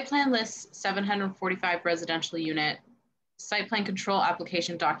 The site plan lists 745 residential unit. Site plan control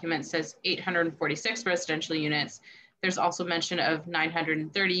application document says 846 residential units. There's also mention of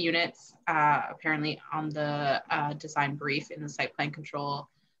 930 units, apparently on the design brief in the site plan control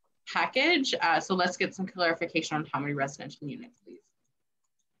package. So let's get some clarification on how many residential units, please.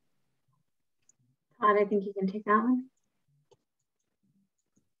 Todd, I think you can take that one.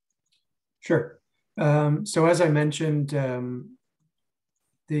 Sure. So as I mentioned,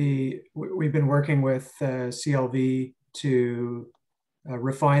 we've been working with CLV to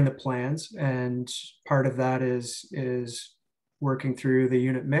refine the plans, and part of that is working through the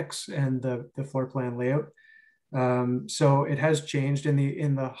unit mix and the floor plan layout. So it has changed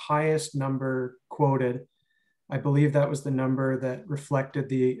in the highest number quoted. I believe that was the number that reflected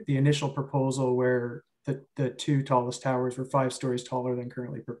the initial proposal, where the two tallest towers were 5 stories taller than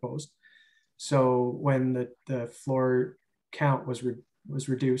currently proposed. So when the floor count was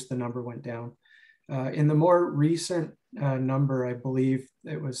reduced, the number went down. In the more recent number, I believe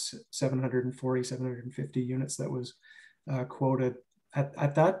it was 740, 750 units that was quoted.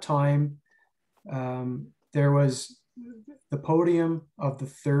 At that time, there was the podium of the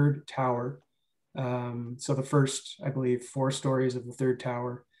third tower. So the first, I believe, 4 stories of the third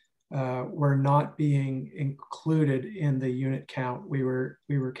tower were not being included in the unit count. We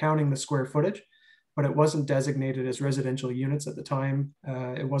were counting the square footage, but it wasn't designated as residential units at the time.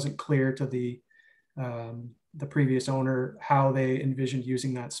 It wasn't clear to the previous owner how they envisioned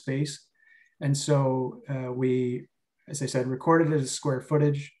using that space. And so we, as I said, recorded it as square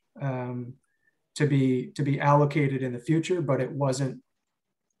footage to be allocated in the future, but it wasn't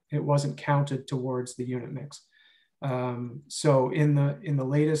counted towards the unit mix. So in the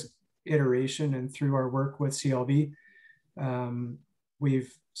latest iteration and through our work with CLV,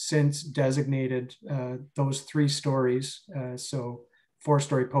 we've since designated those 3 stories. So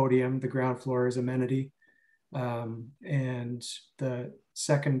 4-story podium, the ground floor is amenity, and the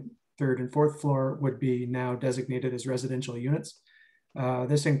second, third, and fourth floor would be now designated as residential units.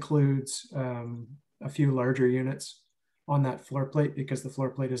 This includes a few larger units on that floor plate because the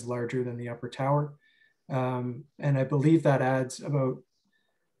floor plate is larger than the upper tower. And I believe that adds about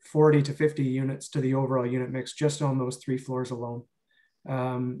 40 to 50 units to the overall unit mix just on those 3 floors alone.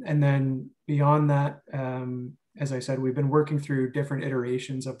 And then beyond that, as I said, we've been working through different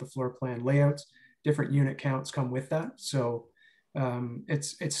iterations of the floor plan layouts. Different unit counts come with that. So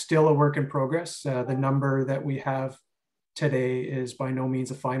it's still a work in progress. The number that we have today is by no means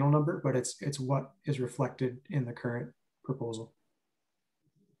a final number, but it's what is reflected in the current proposal.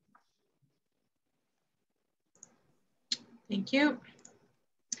 Thank you.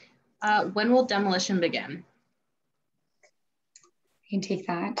 When will demolition begin? I can take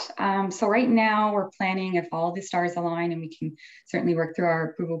that. So right now we're planning, if all the stars align, and we can certainly work through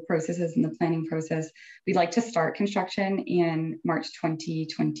our approval processes and the planning process, we'd like to start construction in March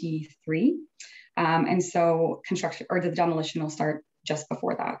 2023. And so construction or the demolition will start just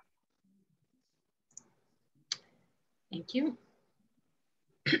before that. Thank you.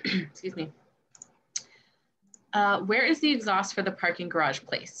 Excuse me. Where is the exhaust for the parking garage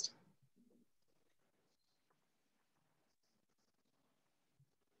placed?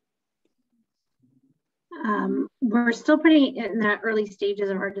 We're still pretty in the early stages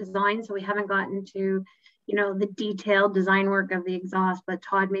of our design, so we haven't gotten to, the detailed design work of the exhaust, but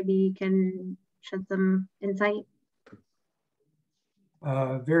Todd, maybe you can shed some insight.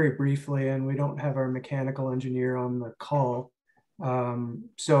 Very briefly, and we don't have our mechanical engineer on the call.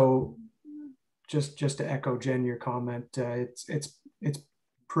 So just to echo Jen, your comment, it's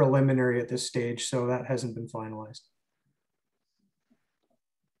preliminary at this stage, so that hasn't been finalized.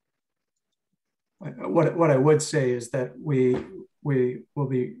 What I would say is that we've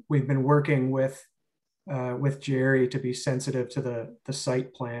been working with Jerry to be sensitive to the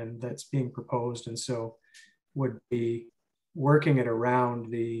site plan that's being proposed, and so would be working it around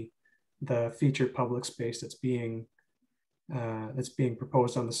the featured public space that's being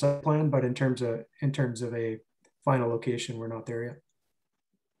proposed on the site plan. But in terms of a final location, we're not there yet.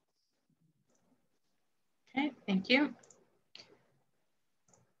 Okay, thank you.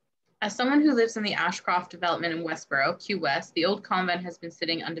 As someone who lives in the Ashcroft development in Westboro, Q West, the old convent has been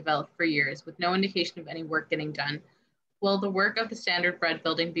sitting undeveloped for years with no indication of any work getting done. Will the work of the standard bread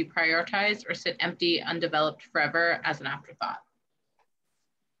building be prioritized or sit empty, undeveloped forever as an afterthought?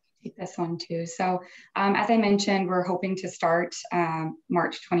 Take this one too. So as I mentioned, we're hoping to start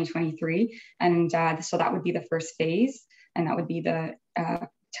March 2023. And so that would be the first phase. And that would be the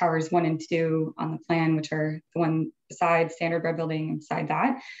towers 1 and 2 on the plan, which are the one beside standard bread building and beside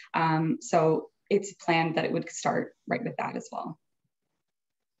that. So it's planned that it would start right with that as well.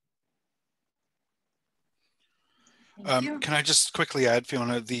 Can I just quickly add,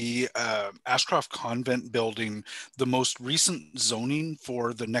 Fiona, the Ashcroft Convent building, the most recent zoning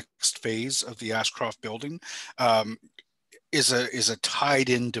for the next phase of the Ashcroft building is a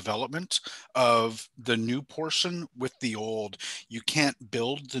tied-in development of the new portion with the old. You can't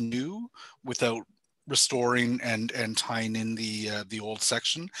build the new without restoring and tying in the old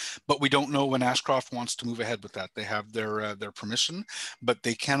section, but we don't know when Ashcroft wants to move ahead with that. They have their permission, but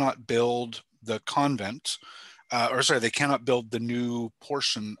they cannot build the convent. They cannot build the new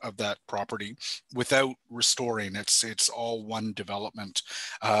portion of that property without restoring. It's all one development.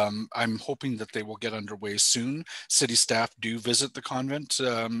 I'm hoping that they will get underway soon. City staff do visit the convent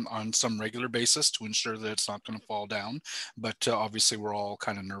on some regular basis to ensure that it's not going to fall down. But obviously, we're all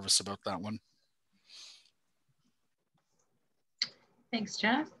kind of nervous about that one. Thanks,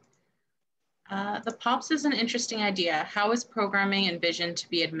 Jeff. The POPs is an interesting idea. How is programming envisioned to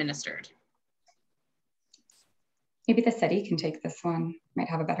be administered? Maybe the city can take this one, might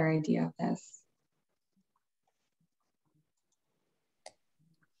have a better idea of this.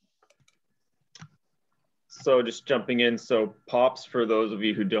 So just jumping in, so POPs, for those of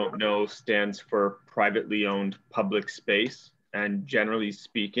you who don't know, stands for privately owned public space. And generally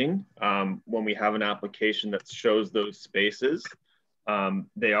speaking, when we have an application that shows those spaces,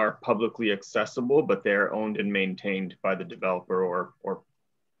 they are publicly accessible, but they're owned and maintained by the developer or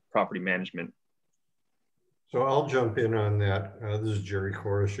property management. So I'll jump in on that. This is Jerry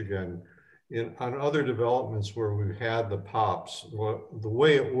Korish again. On other developments where we've had the POPs, the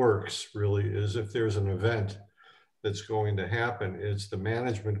way it works really is if there's an event that's going to happen, it's the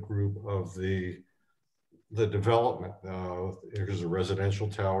management group of the development. There's a residential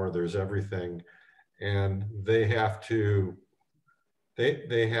tower, there's everything, and they have to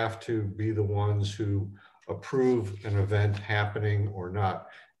be the ones who approve an event happening or not.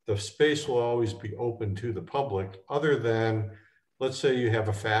 The space will always be open to the public, other than, let's say you have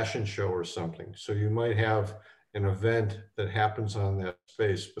a fashion show or something. So you might have an event that happens on that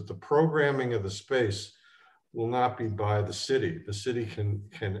space, but the programming of the space will not be by the city. The city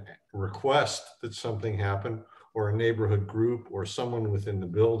can request that something happen, or a neighborhood group or someone within the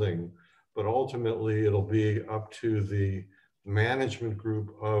building, but ultimately it'll be up to the management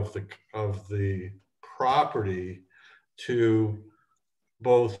group of the property to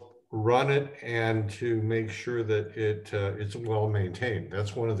both run it and to make sure that it's well maintained.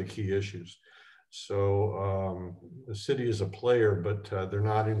 That's one of the key issues. So the city is a player, but they're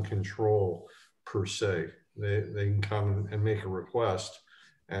not in control per se. They can come and make a request,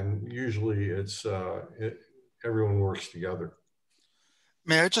 and usually it's everyone works together.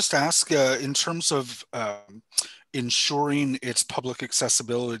 May I just ask, in terms of ensuring its public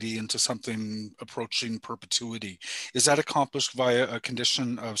accessibility into something approaching perpetuity, is that accomplished via a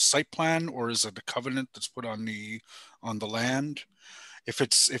condition of site plan, or is it a covenant that's put on the land? If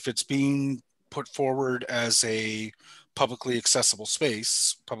it's being put forward as a publicly accessible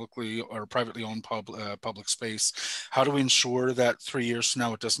space, publicly or privately owned public space, how do we ensure that 3 years from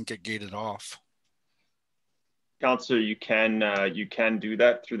now it doesn't get gated off? Councillor, you can do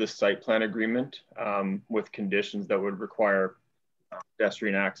that through the site plan agreement with conditions that would require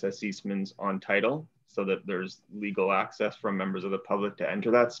pedestrian access easements on title, so that there's legal access from members of the public to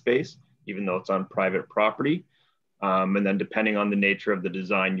enter that space, even though it's on private property. And then depending on the nature of the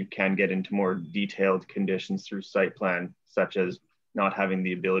design, you can get into more detailed conditions through site plan, such as not having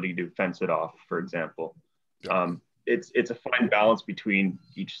the ability to fence it off, for example. Yeah. It's a fine balance between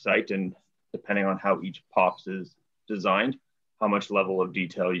each site, and depending on how each POPs is designed, how much level of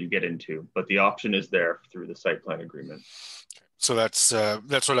detail you get into. But the option is there through the site plan agreement. So that's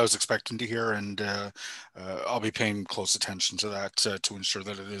what I was expecting to hear, and I'll be paying close attention to that to ensure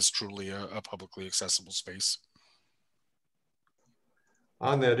that it is truly a publicly accessible space.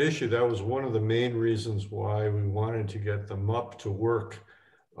 On that issue, that was one of the main reasons why we wanted to get the MUP to work,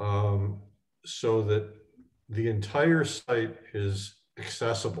 so that the entire site is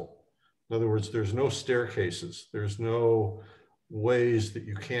accessible. In other words, there's no staircases, there's no ways that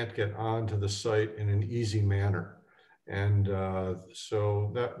you can't get onto the site in an easy manner. And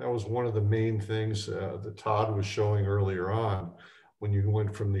so that was one of the main things that Todd was showing earlier on. When you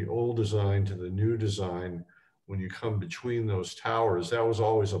went from the old design to the new design, when you come between those towers, that was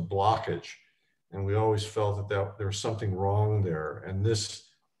always a blockage. And we always felt that there was something wrong there. And this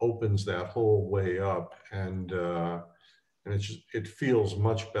opens that whole way up, and it feels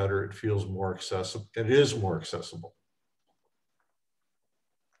much better. It feels more accessible. It is more accessible.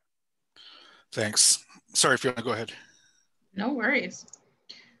 Thanks. Sorry, if you want to go ahead. No worries.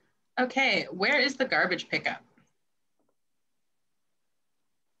 Okay, where is the garbage pickup?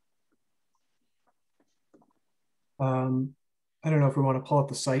 I don't know if we want to pull up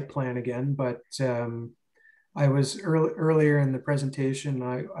the site plan again, but I was earlier in the presentation,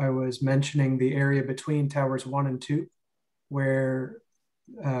 I was mentioning the area between towers 1 and 2, where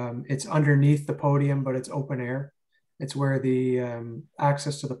it's underneath the podium, but it's open air. It's where the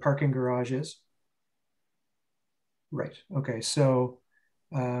access to the parking garage is. Right, okay, so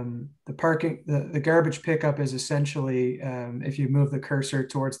the garbage pickup is essentially, if you move the cursor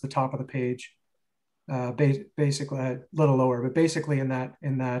towards the top of the page, basically a little lower, but basically in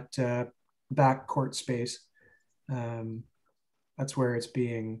that back court space, that's where it's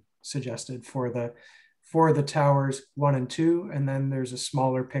being suggested for the towers 1 and 2, and then there's a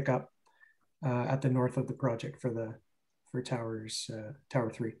smaller pickup at the north of the project for tower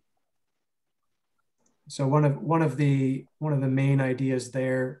 3. So one of the main ideas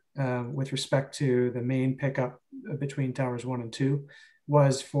there with respect to the main pickup between towers 1 and 2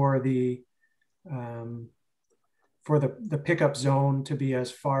 was for the pickup zone to be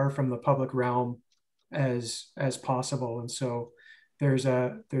as far from the public realm as possible. And so there's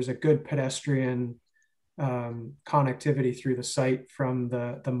a good pedestrian connectivity through the site from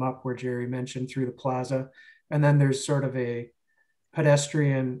the MUP where Jerry mentioned, through the plaza. And then there's sort of a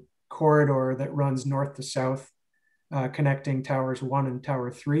pedestrian corridor that runs north to south, connecting towers 1 and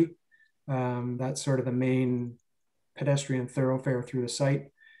tower 3. That's sort of the main pedestrian thoroughfare through the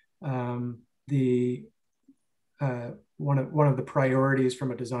site. One of the priorities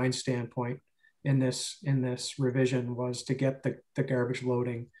from a design standpoint in this revision was to get the garbage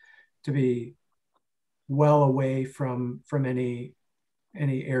loading to be well away from any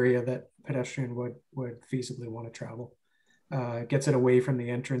area that pedestrian would feasibly want to travel. Gets it away from the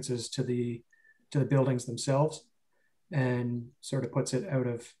entrances to the buildings themselves, and sort of puts it out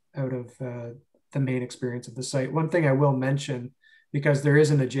of the main experience of the site. One thing I will mention, because there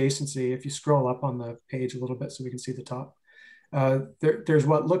is an adjacency, if you scroll up on the page a little bit so we can see the top, there's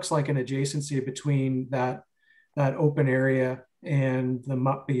what looks like an adjacency between that open area and the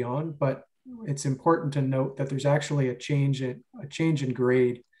MUP beyond, but it's important to note that there's actually a change in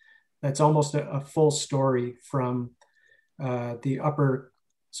grade that's almost a full story from the upper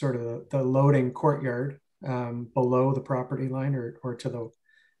sort of the loading courtyard below the property line, or to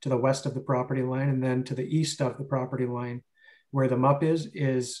the west of the property line, and then to the east of the property line where the MUP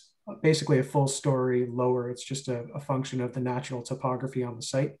is basically a full story lower. It's just a function of the natural topography on the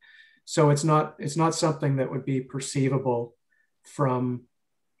site. So it's not something that would be perceivable from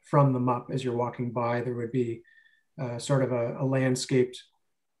the MUP as you're walking by. There would be sort of a landscaped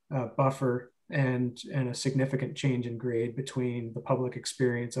buffer and a significant change in grade between the public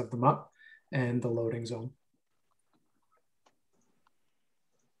experience of the MUP and the loading zone.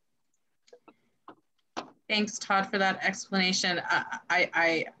 Thanks, Todd, for that explanation.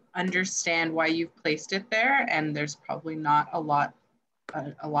 I understand why you've placed it there, and there's probably not a lot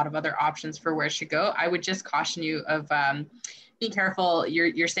of other options for where it should go. I would just caution you of be careful.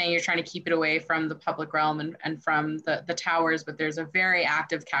 You're saying you're trying to keep it away from the public realm and from the towers, but there's a very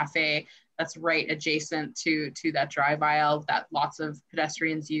active cafe that's right adjacent to that drive aisle that lots of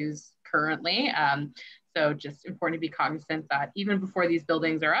pedestrians use currently. So just important to be cognizant that even before these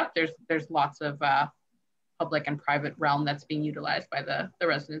buildings are up, there's lots of public and private realm that's being utilized by the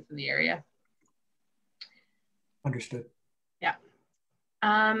residents in the area. Understood. Yeah.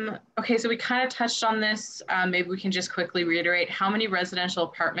 Okay, so we kind of touched on this. Maybe we can just quickly reiterate how many residential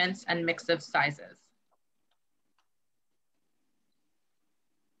apartments and mix of sizes.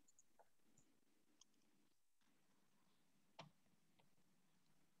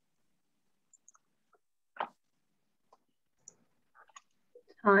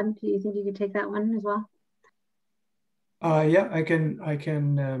 Todd, do you think you could take that one as well? Yeah, I can. I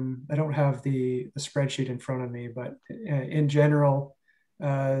don't have the spreadsheet in front of me, but in general,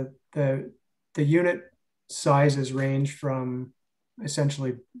 the unit sizes range from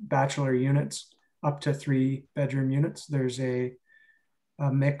essentially bachelor units up to 3-bedroom units. There's a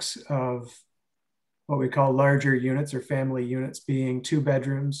mix of what we call larger units or family units, being 2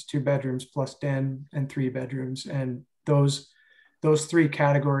 bedrooms plus den, and 3 bedrooms, and those 3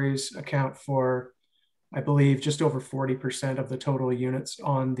 categories account for, I believe, just over 40% of the total units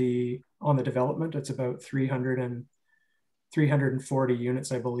on the development. It's about 340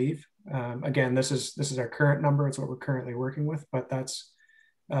 units, I believe. Again, this is our current number. It's what we're currently working with, but that's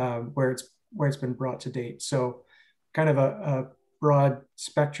where it's been brought to date. So kind of a broad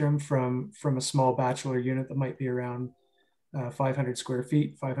spectrum from a small bachelor unit that might be around 500 square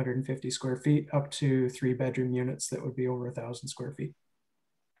feet, 550 square feet, up to 3-bedroom units that would be over 1,000 square feet.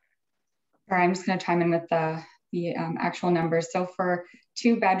 All right, I'm just going to chime in with the actual numbers. So for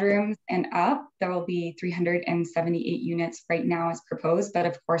 2 bedrooms and up, there will be 378 units right now as proposed. But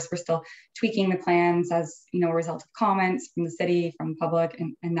of course, we're still tweaking the plans as a result of comments from the city, from the public,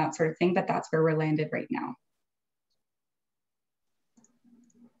 and that sort of thing. But that's where we're landed right now.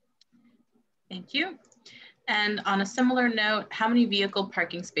 Thank you. And on a similar note, how many vehicle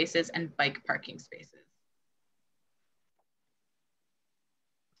parking spaces and bike parking spaces?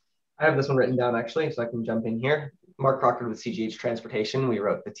 I have this one written down actually, so I can jump in here. Mark Proctor with CGH Transportation. We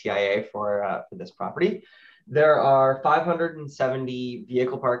wrote the TIA for this property. There are 570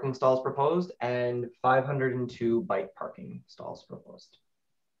 vehicle parking stalls proposed and 502 bike parking stalls proposed.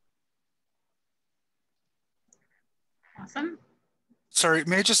 Awesome. Sorry,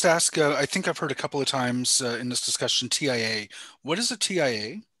 may I just ask, I think I've heard a couple of times in this discussion, TIA. What is a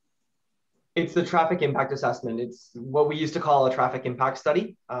TIA? It's the traffic impact assessment. It's what we used to call a traffic impact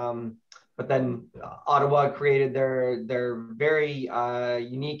study. But then Ottawa created their very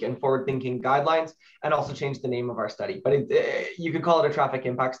unique and forward-thinking guidelines, and also changed the name of our study. But you could call it a traffic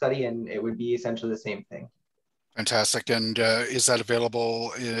impact study, and it would be essentially the same thing. Fantastic. And is that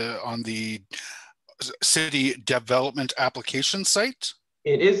available on the city development application site?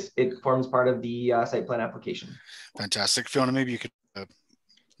 It is. It forms part of the site plan application. Fantastic. Fiona, maybe you could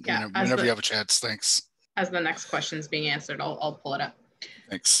Yeah, whenever you have a chance. Thanks. As the next question is being answered, I'll pull it up.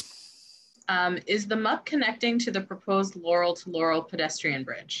 Thanks. Is the MUP connecting to the proposed Laurel to Laurel pedestrian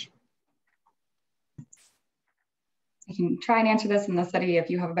bridge? I can try and answer this in the study if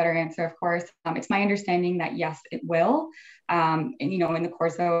you have a better answer, of course. It's my understanding that yes, it will. And in the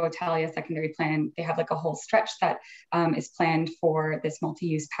Corso Italia secondary plan, they have like a whole stretch that is planned for this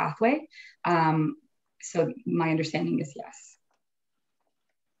multi-use pathway. So my understanding is yes.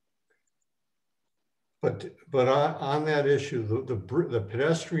 But on that issue, the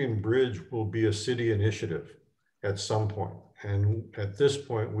pedestrian bridge will be a city initiative at some point. And at this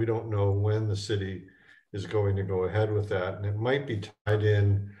point, we don't know when the city is going to go ahead with that. And it might be tied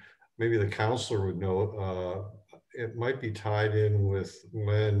in, maybe the councillor would know, it might be tied in with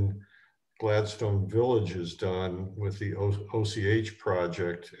when Gladstone Village is done with the OCH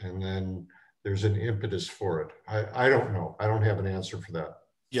project, and then there's an impetus for it. I don't know. I don't have an answer for that.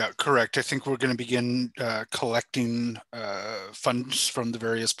 Yeah, correct. I think we're going to begin collecting funds from the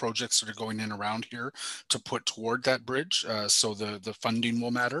various projects that are going in around here to put toward that bridge. So the funding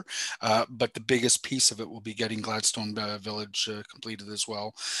will matter. But the biggest piece of it will be getting Gladstone Village completed as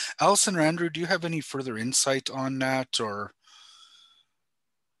well. Allison or Andrew, do you have any further insight on that? Or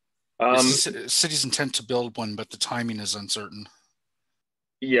city's intent to build one, but the timing is uncertain?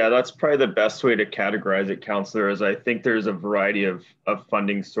 Yeah, that's probably the best way to categorize it, Councillor, is I think there's a variety of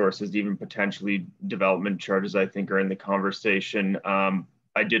funding sources, even potentially development charges, I think, are in the conversation.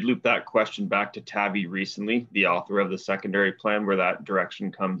 I did loop that question back to Tavi recently, the author of the secondary plan, where that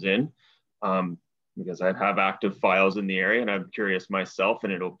direction comes in, because I have active files in the area and I'm curious myself,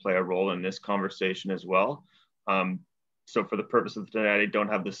 and it'll play a role in this conversation as well. So for the purpose of tonight, I don't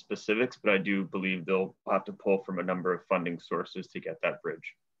have the specifics, but I do believe they'll have to pull from a number of funding sources to get that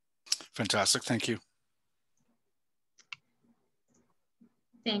bridge. Fantastic, thank you.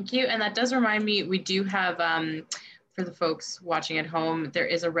 Thank you, and that does remind me, we do have, for the folks watching at home, there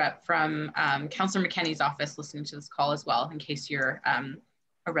is a rep from Councillor McKenney's office listening to this call as well, in case you're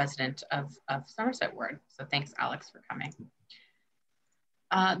a resident of Somerset Ward. So thanks, Alex, for coming.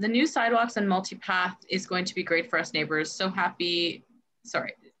 The new sidewalks and multipath is going to be great for us neighbors. So happy,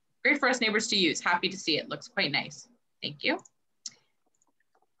 sorry, great for us neighbors to use. Happy to see it. Looks quite nice. Thank you.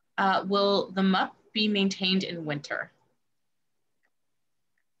 Will the MUP be maintained in winter?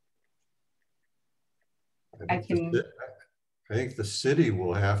 I think the city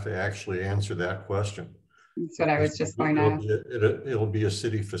will have to actually answer that question. That's what I was just going to. It'll be a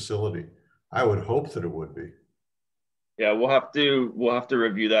city facility. I would hope that it would be. Yeah, we'll have to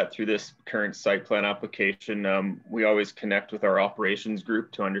review that through this current site plan application. We always connect with our operations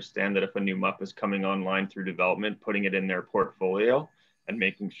group to understand that if a new MUP is coming online through development, putting it in their portfolio and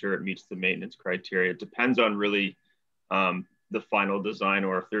making sure it meets the maintenance criteria. It depends on really the final design,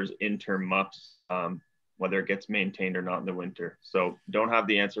 or if there's interim MUPs, whether it gets maintained or not in the winter. So don't have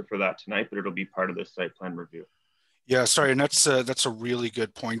the answer for that tonight, but it'll be part of this site plan review. Yeah, sorry, and that's a really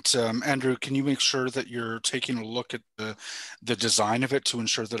good point. Andrew, can you make sure that you're taking a look at the design of it to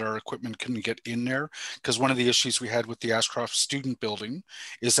ensure that our equipment can get in there? Because one of the issues we had with the Ashcroft student building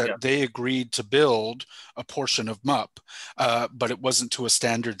is that they agreed to build a portion of MUP, but it wasn't to a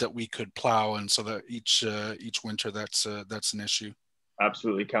standard that we could plow, and so that each winter that's an issue.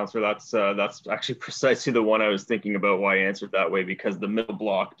 Absolutely, Councillor. That's actually precisely the one I was thinking about, why I answered that way, because the middle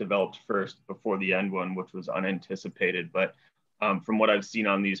block developed first before the end one, which was unanticipated. But from what I've seen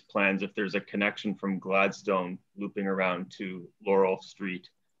on these plans, if there's a connection from Gladstone looping around to Laurel Street,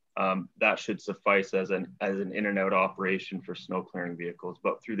 that should suffice as an in and out operation for snow clearing vehicles.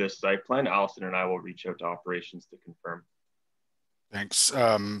 But through this site plan, Allison and I will reach out to operations to confirm. Thanks.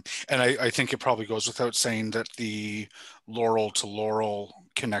 And I think it probably goes without saying that the Laurel to Laurel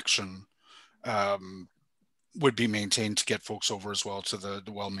connection would be maintained to get folks over as well to the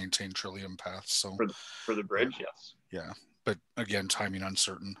well-maintained Trillium path. So for the bridge, yes. Yeah, but again, timing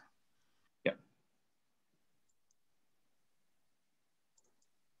uncertain. Yeah.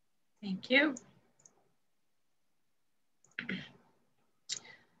 Thank you.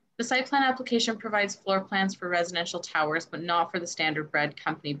 The site plan application provides floor plans for residential towers, but not for the Standard Bread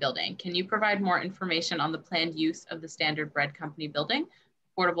Company building. Can you provide more information on the planned use of the Standard Bread Company building?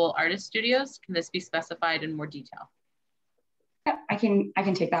 Portable artist studios, can this be specified in more detail? Yeah, I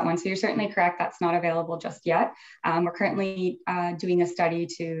can take that one. So you're certainly correct. That's not available just yet. We're currently doing a study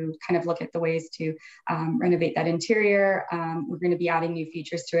to kind of look at the ways to renovate that interior. We're going to be adding new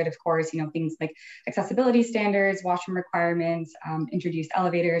features to it, of course, things like accessibility standards, washroom requirements, introduce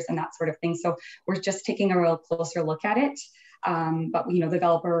elevators and that sort of thing. So we're just taking a real closer look at it. But the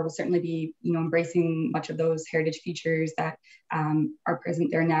developer will certainly be embracing much of those heritage features that are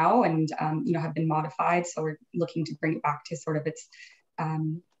present there now and have been modified. So we're looking to bring it back to sort of its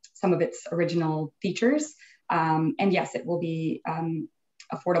some of its original features. And yes, it will be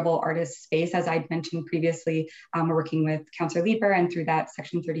affordable artist space. As I'd mentioned previously, we're working with Councillor Leeper, and through that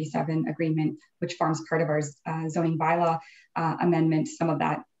Section 37 agreement, which forms part of our zoning bylaw amendment, some of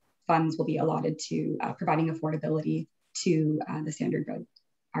that funds will be allotted to providing affordability to the standardbred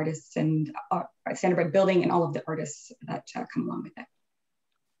artists and standardbred building and all of the artists that come along with it.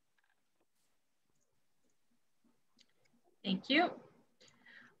 Thank you.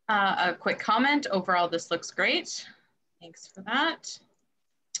 A quick comment, overall this looks great. Thanks for that.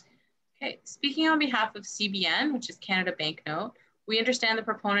 Okay, speaking on behalf of CBN, which is Canada Banknote, we understand the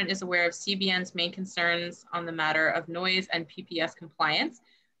proponent is aware of CBN's main concerns on the matter of noise and PPS compliance,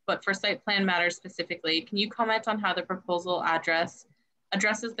 but for site plan matters specifically, can you comment on how the proposal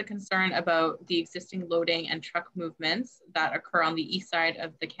addresses the concern about the existing loading and truck movements that occur on the east side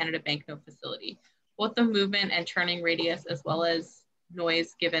of the Canada Banknote facility, both the movement and turning radius as well as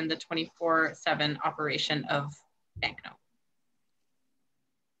noise given the 24/7 operation of Banknote?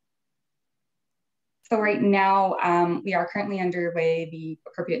 So right now, we are currently underway the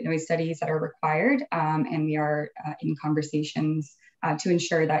appropriate noise studies that are required, and we are in conversations to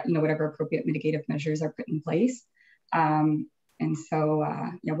ensure that whatever appropriate mitigative measures are put in place. And so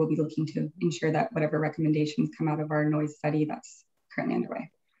yeah, we'll be looking to ensure that whatever recommendations come out of our noise study that's currently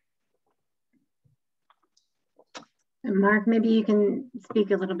underway. And Mark, maybe you can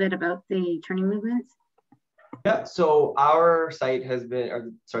speak a little bit about the turning movements. Yeah, so our site has been,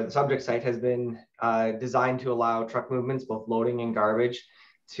 or sorry, the subject site has been designed to allow truck movements, both loading and garbage,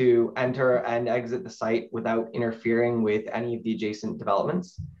 to enter and exit the site without interfering with any of the adjacent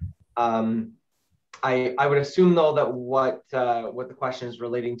developments. I would assume though that what the question is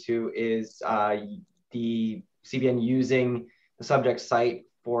relating to is the CBN using the subject site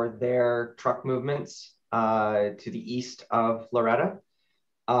for their truck movements to the east of Loretta.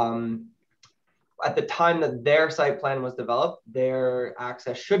 At the time that their site plan was developed, their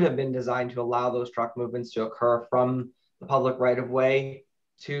access should have been designed to allow those truck movements to occur from the public right-of-way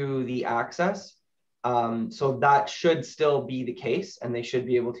to the access. So that should still be the case, and they should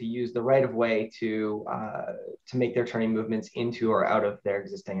be able to use the right-of-way to make their turning movements into or out of their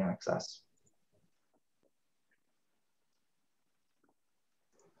existing access.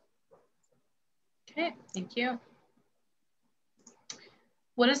 Okay, thank you.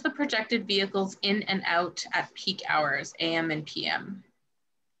 What is the projected vehicles in and out at peak hours, AM and PM?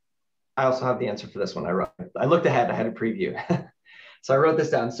 I also have the answer for this one. I looked ahead, I had a preview. So I wrote this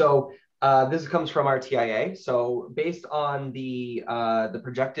down. So this comes from our TIA. So based on the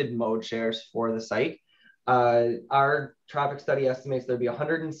projected mode shares for the site, our traffic study estimates there'd be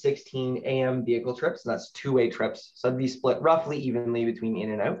 116 AM vehicle trips, and that's two-way trips. So it'd be split roughly evenly between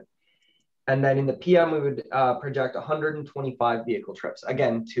in and out. And then in the PM, we would project 125 vehicle trips.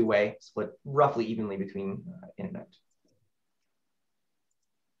 Again, two-way, split roughly evenly between in and out.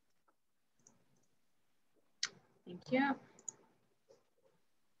 Thank you.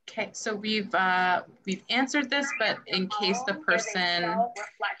 Okay, so we've answered this, but in case the person,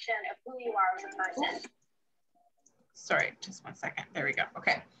 reflection of who you are as a person. Sorry, just one second. There we go.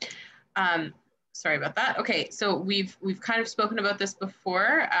 Okay. Sorry about that. Okay, so we've kind of spoken about this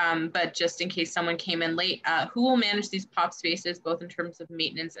before, but just in case someone came in late, who will manage these pop spaces, both in terms of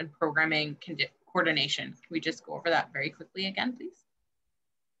maintenance and programming coordination? Can we just go over that very quickly again, please?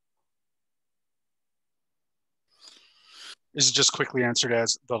 Is it just quickly answered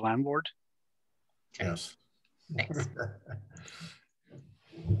as the landlord? Okay. Yes. Thanks.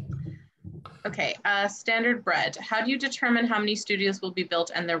 Okay, standardbred. How do you determine how many studios will be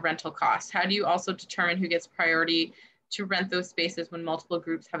built and their rental costs? How do you also determine who gets priority to rent those spaces when multiple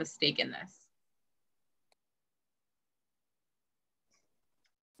groups have a stake in this?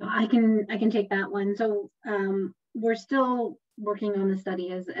 I can take that one. So we're still working on the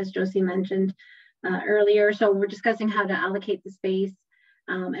study, as Josie mentioned earlier. So we're discussing how to allocate the space,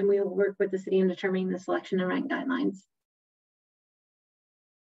 and we will work with the city in determining the selection and rent guidelines.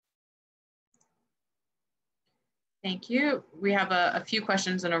 Thank you. We have a few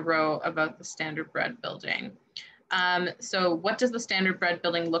questions in a row about the standardbred building. So what does the standardbred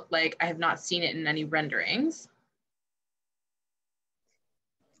building look like? I have not seen it in any renderings.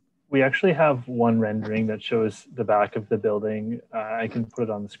 We actually have one rendering that shows the back of the building. I can put it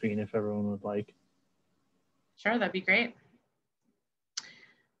on the screen if everyone would like. Sure, that'd be great.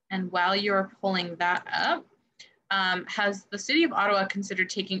 And while you're pulling that up, has the City of Ottawa considered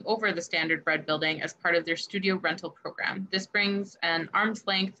taking over the Standard Bread building as part of their studio rental program? This brings an arm's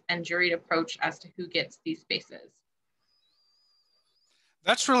length and juried approach as to who gets these spaces.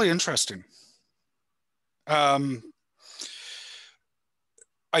 That's really interesting.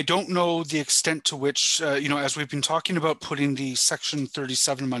 I don't know the extent to which, you know, as we've been talking about putting the Section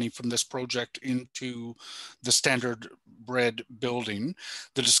 37 money from this project into the Standard Bread building,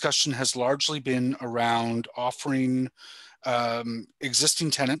 the discussion has largely been around offering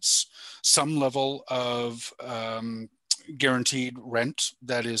existing tenants some level of guaranteed rent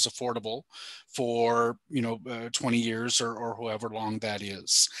that is affordable for, you know, 20 years or however long that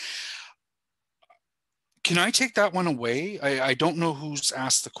is. Can I take that one away? I don't know who's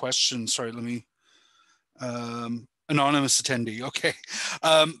asked the question. Sorry, let me, anonymous attendee. Okay.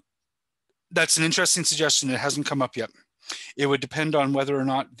 That's an interesting suggestion. It hasn't come up yet. It would depend on whether or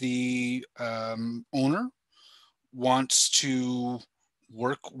not the owner wants to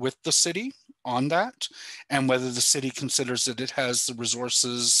work with the city on that, and whether the city considers that it has the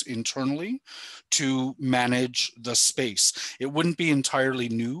resources internally to manage the space. It wouldn't be entirely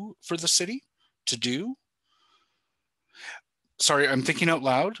new for the city to do. Sorry, I'm thinking out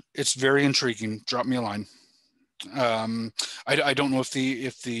loud. It's very intriguing. Drop me a line. I don't know if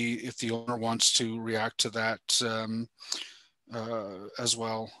the owner wants to react to that as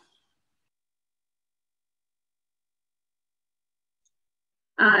well.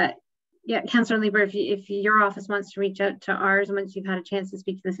 Yeah, Councillor Lieber, if your office wants to reach out to ours once you've had a chance to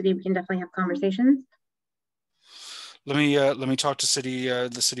speak to the city, we can definitely have conversations. Let me talk to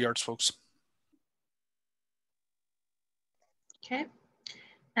the city arts folks. Okay.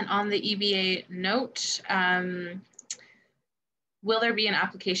 And on the EBA note, will there be an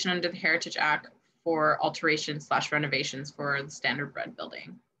application under the Heritage Act for alterations/renovations for the Standard Bread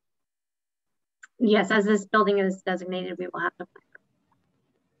building? Yes, as this building is designated, we will have to.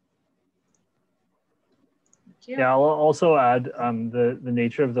 Yeah, I'll also add the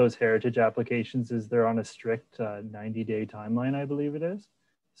nature of those heritage applications is they're on a strict 90-day timeline, I believe it is.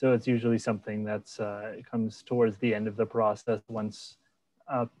 So it's usually something that's it comes towards the end of the process once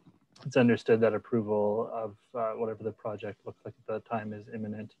it's understood that approval of whatever the project looks like at the time is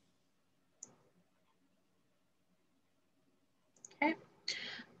imminent. Okay,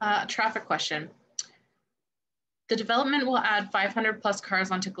 traffic question. The development will add 500 plus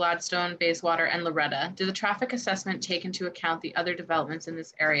cars onto Gladstone, Bayswater, and Loretta. Did the traffic assessment take into account the other developments in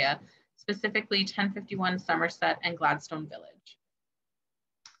this area, specifically 1051 Somerset and Gladstone Village?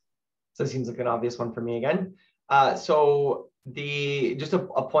 So it seems like an obvious one for me again. So just a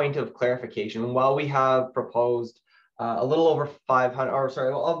point of clarification, while we have proposed a little over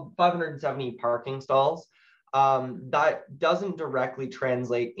 570 parking stalls, that doesn't directly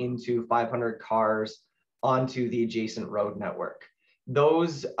translate into 500 cars onto the adjacent road network.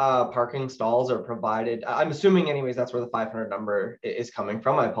 Those parking stalls are provided, I'm assuming anyways, that's where the 500 number is coming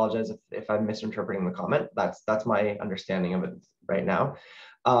from. I apologize if I'm misinterpreting the comment. That's my understanding of it right now.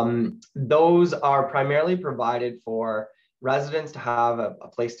 Those are primarily provided for residents to have a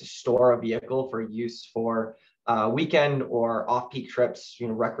place to store a vehicle for use for weekend or off-peak trips, you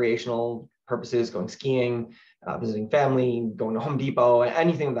know, recreational purposes, going skiing, visiting family, going to Home Depot,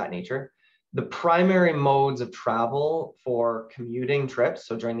 anything of that nature. The primary modes of travel for commuting trips,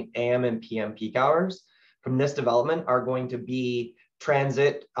 so during the AM and PM peak hours from this development, are going to be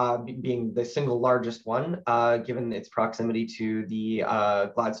transit, being the single largest one, given its proximity to the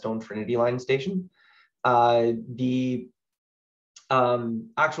Gladstone Trinity Line station. The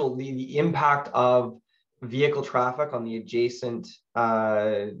impact of vehicle traffic on the adjacent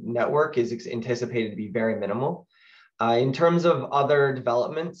network is anticipated to be very minimal. In terms of other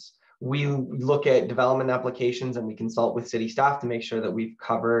developments, we look at development applications and we consult with city staff to make sure that we've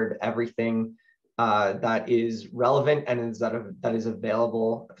covered everything that is relevant and that is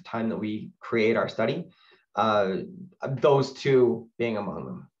available at the time that we create our study. Those two being among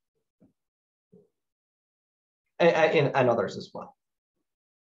them, and others as well.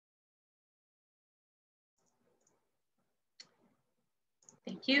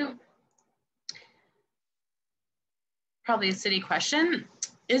 Thank you. Probably a city question.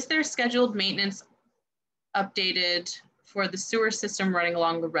 Is there scheduled maintenance updated for the sewer system running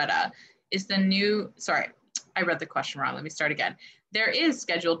along Loretta? Is the new, sorry, I read the question wrong. Let me start again. There is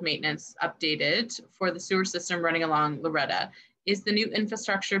scheduled maintenance updated for the sewer system running along Loretta. Is the new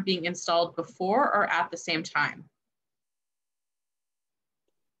infrastructure being installed before or at the same time?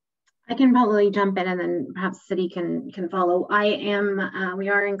 I can probably jump in and then perhaps the city can follow. We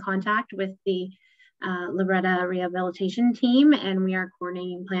are in contact with the Loretta rehabilitation team, and we are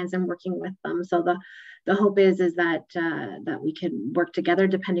coordinating plans and working with them. So the hope is that that we can work together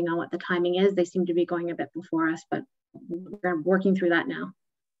depending on what the timing is. They seem to be going a bit before us, but we're working through that now.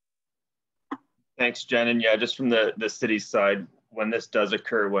 Thanks, Jen. And yeah, just from the city's side, when this does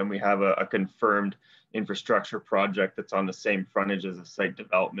occur, when we have a confirmed infrastructure project that's on the same frontage as a site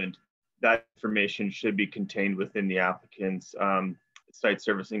development, that information should be contained within the applicant's site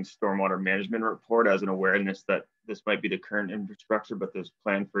servicing stormwater management report as an awareness that this might be the current infrastructure, but there's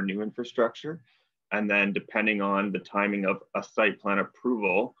plan for new infrastructure. And then depending on the timing of a site plan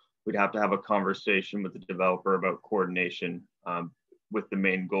approval, we'd have to have a conversation with the developer about coordination, with the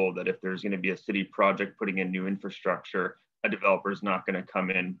main goal that if there's going to be a city project putting in new infrastructure, a developer is not going to come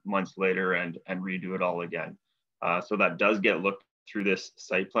in months later and redo it all again. So that does get looked through this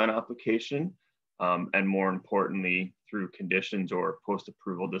site plan application, and more importantly, through conditions or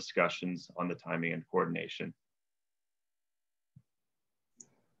post-approval discussions on the timing and coordination.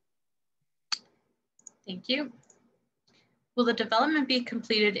 Thank you. Will the development be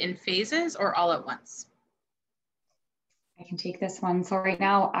completed in phases or all at once? I can take this one. So right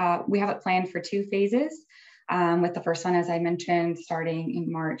now we have it planned for 2 phases. With the first one, as I mentioned, starting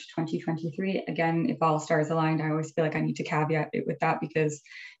in March 2023. Again, if all stars aligned, I always feel like I need to caveat it with that because,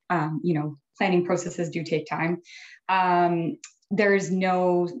 you know, planning processes do take time. There's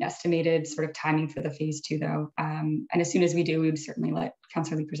no estimated sort of timing for the phase 2 though. And as soon as we do, we would certainly let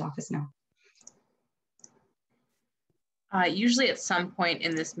Councillor Leeper's office know. Usually at some point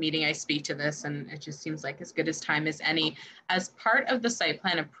in this meeting, I speak to this and it just seems like as good as time as any. As part of the site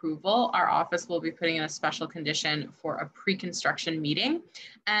plan approval, our office will be putting in a special condition for a pre-construction meeting.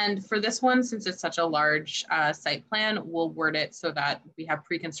 And for this one, since it's such a large site plan, we'll word it so that we have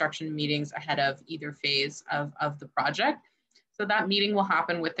pre-construction meetings ahead of either phase of the project. So that meeting will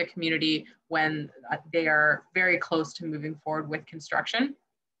happen with the community when they are very close to moving forward with construction.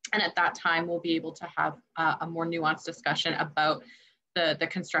 And at that time, we'll be able to have a more nuanced discussion about the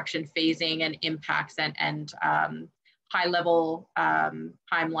construction phasing and impacts and high-level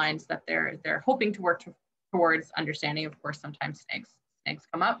timelines that they're hoping to work towards. Understanding, of course, sometimes snags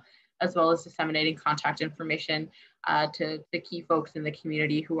come up, as well as disseminating contact information to the key folks in the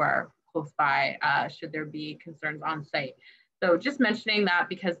community who are close by, should there be concerns on site. So just mentioning that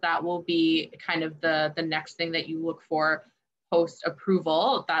because that will be kind of the next thing that you look for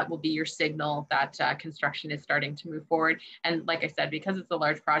post-approval. That will be your signal that construction is starting to move forward. And like I said, because it's a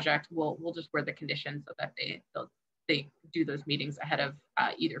large project, we'll just word the conditions so that they do those meetings ahead of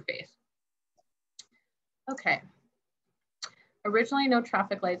either phase. Okay. Originally, no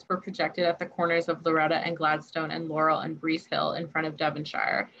traffic lights were projected at the corners of Loretta and Gladstone and Laurel and Breeze Hill in front of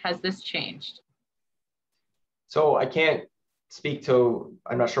Devonshire. Has this changed? So I can't speak to,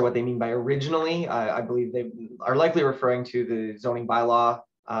 I'm not sure what they mean by originally. I believe they are likely referring to the zoning bylaw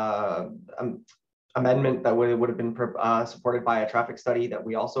amendment that would have been supported by a traffic study that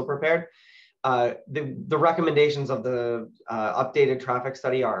we also prepared. The recommendations of the updated traffic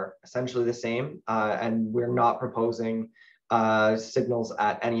study are essentially the same, and we're not proposing signals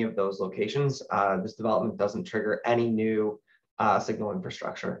at any of those locations. This development doesn't trigger any new signal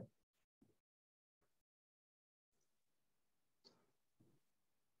infrastructure.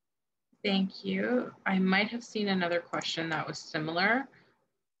 Thank you. I might have seen another question that was similar.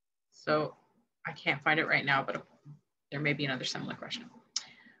 So I can't find it right now, but there may be another similar question.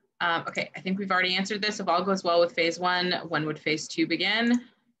 Okay, I think we've already answered this. If all goes well with phase 1, when would phase 2 begin?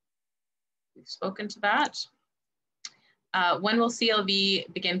 We've spoken to that. When will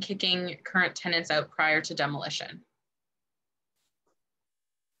CLV begin kicking current tenants out prior to demolition?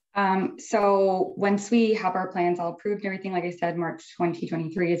 So once we have our plans all approved and everything, like I said, March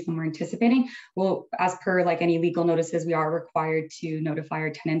 2023 is when we're anticipating. Well, as per like any legal notices, we are required to notify our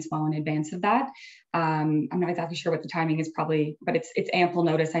tenants well in advance of that. I'm not exactly sure what the timing is probably, but it's ample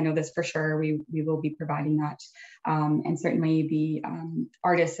notice. I know this for sure. We will be providing that. And certainly the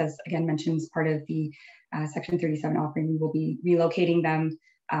artists, as again mentioned, as part of the Section 37 offering, we will be relocating them,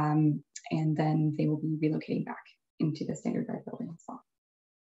 and then they will be relocating back into the standard drive building as well.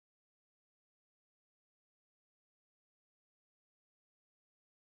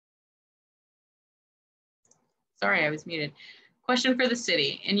 Sorry, I was muted. Question for the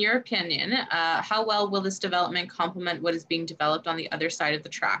city. In your opinion, how well will this development complement what is being developed on the other side of the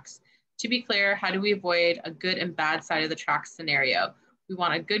tracks? To be clear, how do we avoid a good and bad side of the tracks scenario? We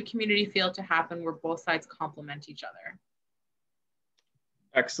want a good community feel to happen where both sides complement each other.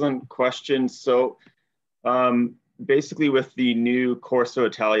 Excellent question. So basically with the new Corso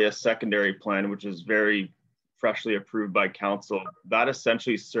Italia secondary plan, which is very freshly approved by council, that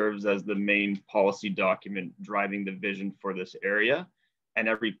essentially serves as the main policy document driving the vision for this area. And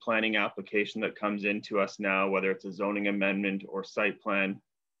every planning application that comes into us now, whether it's a zoning amendment or site plan,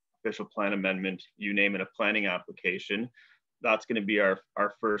 official plan amendment, you name it, a planning application, that's going to be our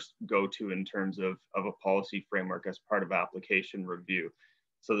first go-to in terms of a policy framework as part of application review.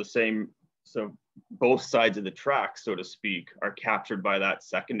 So both sides of the track, so to speak, are captured by that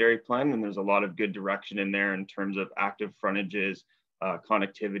secondary plan. And there's a lot of good direction in there in terms of active frontages,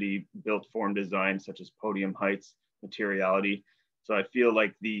 connectivity, built form design, such as podium heights, materiality. So I feel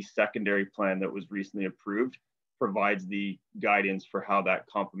like the secondary plan that was recently approved provides the guidance for how that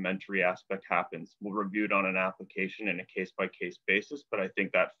complementary aspect happens. We'll review it on an application and a case-by-case basis, but I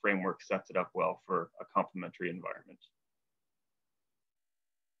think that framework sets it up well for a complementary environment.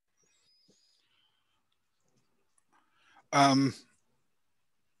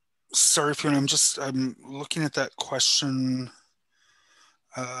 Sorry, Fiona, I'm looking at that question.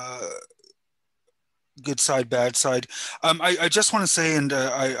 Good side, bad side. I just want to say, and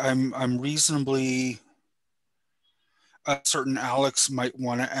I'm reasonably certain Alex might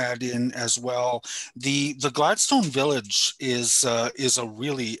want to add in as well. The Gladstone Village is a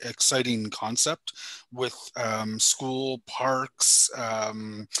really exciting concept with school parks,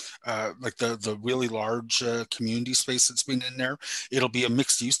 like the really large community space that's been in there. It'll be a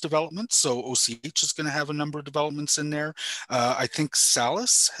mixed use development, so OCH is going to have a number of developments in there. I think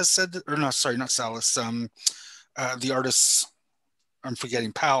Salis has said, or no, sorry, not Salis. The artist, I'm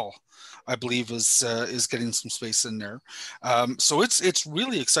forgetting, Powell, I believe is getting some space in there. So it's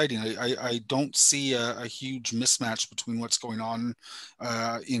really exciting. I don't see a huge mismatch between what's going on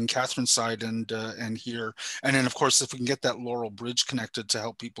in Catherine's side and here. And then of course, if we can get that Laurel Bridge connected to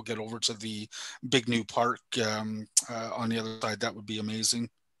help people get over to the big new park on the other side, that would be amazing.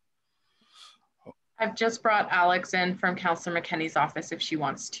 I've just brought Alex in from Councillor McKenney's office if she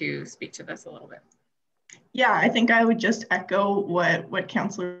wants to speak to this a little bit. Yeah, I think I would just echo what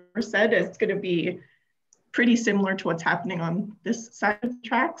Councillor said. It's going to be pretty similar to what's happening on this side of the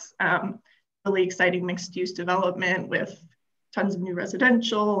tracks. Really exciting mixed use development with tons of new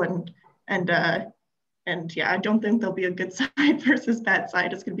residential and yeah, I don't think there'll be a good side versus bad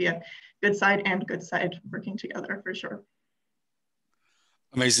side. It's going to be a good side and good side working together for sure.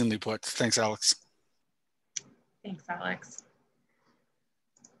 Amazingly put. Thanks, Alex. Thanks, Alex.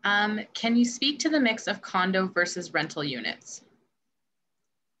 Can you speak to the mix of condo versus rental units?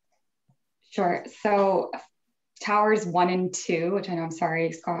 Sure. So towers 1 and 2, which I know, I'm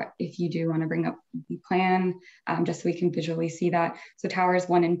sorry, Scott, if you do want to bring up the plan, just so we can visually see that. So towers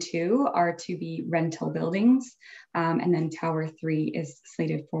 1 and 2 are to be rental buildings. And then tower 3 is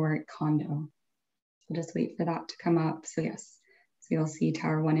slated for condo. So just wait for that to come up. So yes, so you'll see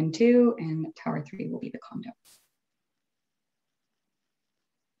tower 1 and 2 and tower 3 will be the condo.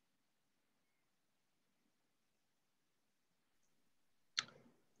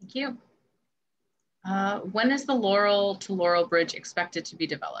 Thank you. When is the Laurel to Laurel Bridge expected to be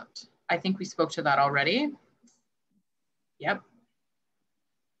developed? I think we spoke to that already. Yep.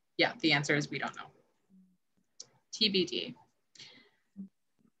 Yeah, the answer is we don't know. TBD.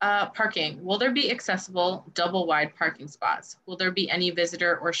 Parking. Will there be accessible double wide parking spots? Will there be any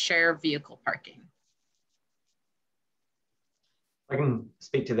visitor or share vehicle parking? I can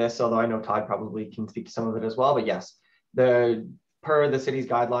speak to this, although I know Todd probably can speak to some of it as well, but yes, per the city's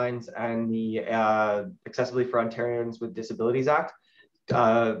guidelines and the Accessibility for Ontarians with Disabilities Act,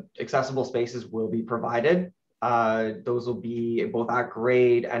 accessible spaces will be provided. Those will be both at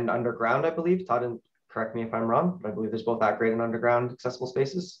grade and underground, I believe. Todd, correct me if I'm wrong, but I believe there's both at grade and underground accessible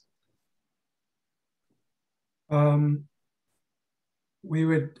spaces. We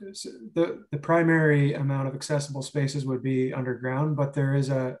would, the primary amount of accessible spaces would be underground, but there is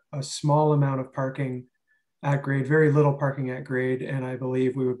a small amount of parking at grade, very little parking at grade, and I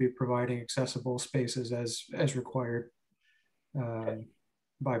believe we would be providing accessible spaces as required by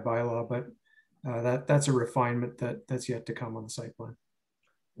bylaw, but that's a refinement that's yet to come on the site plan.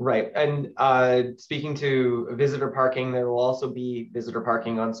 Right, and speaking to visitor parking, there will also be visitor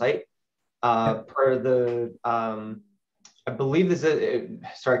parking on site. Per the, I believe this is,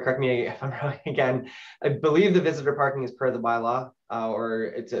 sorry, correct me if I'm wrong again, I believe the visitor parking is per the bylaw, or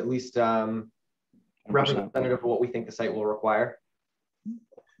it's at least representative of what we think the site will require.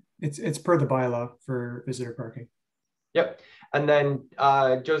 It's per the bylaw for visitor parking. Yep. And then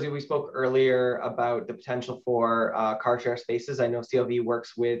Josie, we spoke earlier about the potential for car share spaces. I know CLV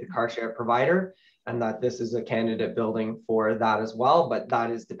works with a car share provider and that this is a candidate building for that as well, but that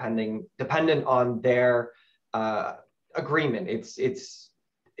is dependent on their agreement. It's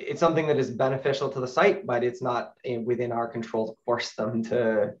it's something that is beneficial to the site, but it's not within our control to force them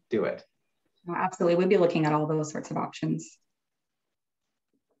to do it. No, absolutely. We'd be looking at all those sorts of options.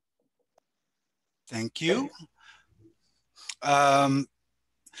 Thank you.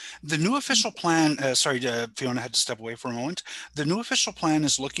 The new official plan, Fiona had to step away for a moment. The new official plan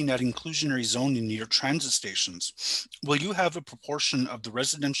is looking at inclusionary zoning near transit stations. Will you have a proportion of the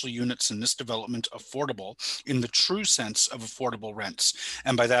residential units in this development affordable in the true sense of affordable rents?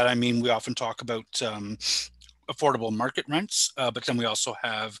 And by that, I mean, we often talk about affordable market rents, but then we also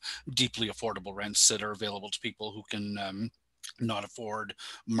have deeply affordable rents that are available to people who can not afford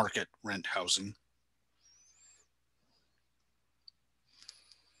market rent housing.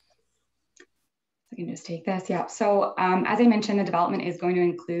 I can just take this. Yeah. So as I mentioned, the development is going to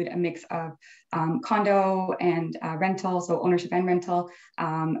include a mix of condo and rental, so ownership and rental,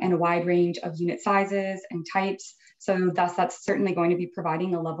 and a wide range of unit sizes and types. So thus, that's certainly going to be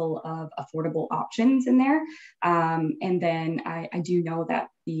providing a level of affordable options in there. And then I do know that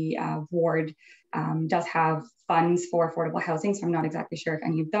the ward does have funds for affordable housing. So I'm not exactly sure if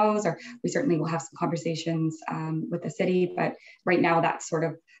any of those, or we certainly will have some conversations with the city, but right now that's sort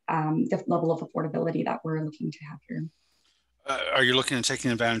of the level of affordability that we're looking to have here. Are you looking at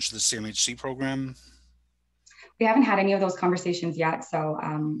taking advantage of the CMHC program? We haven't had any of those conversations yet, so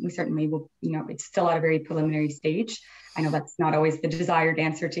we certainly will, it's still at a very preliminary stage. I know that's not always the desired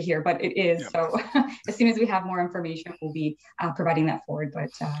answer to hear, but it is. Yeah. So as soon as we have more information, we'll be providing that forward, but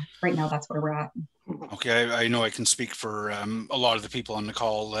right now that's where we're at. Okay, I know I can speak for a lot of the people on the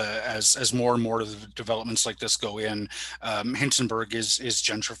call as more and more of the developments like this go in. Hintonburg is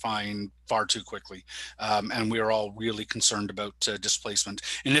gentrifying far too quickly, and we are all really concerned about displacement.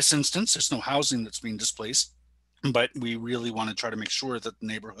 In this instance, there's no housing that's being displaced, but we really want to try to make sure that the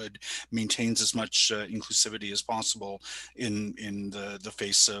neighborhood maintains as much inclusivity as possible in the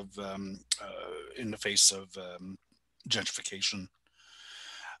face of gentrification.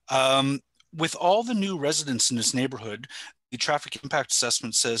 With all the new residents in this neighborhood, the traffic impact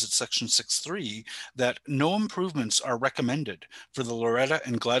assessment says at section 6.3 that no improvements are recommended for the Loretta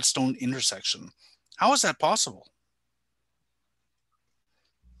and Gladstone intersection. How is that possible?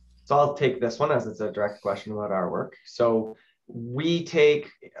 So I'll take this one as it's a direct question about our work. So we take,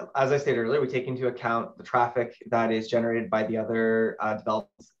 as I stated earlier, we take into account the traffic that is generated by the other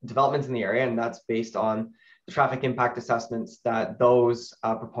developments in the area, and that's based on the traffic impact assessments that those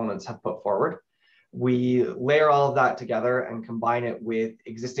proponents have put forward. We layer all of that together and combine it with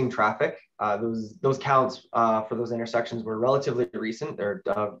existing traffic. Those counts for those intersections were relatively recent. They're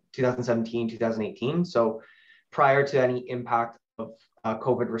 2017, 2018. So prior to any impact of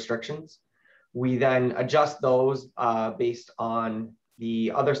COVID restrictions. We then adjust those based on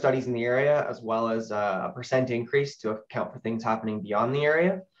the other studies in the area, as well as a percent increase to account for things happening beyond the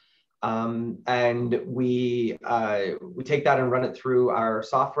area. And we take that and run it through our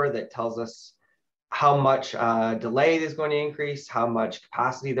software that tells us how much delay is going to increase, how much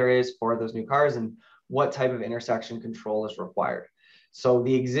capacity there is for those new cars, and what type of intersection control is required. So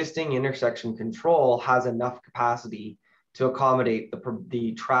the existing intersection control has enough capacity to accommodate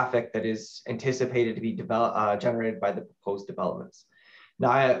the traffic that is anticipated to be generated by the proposed developments.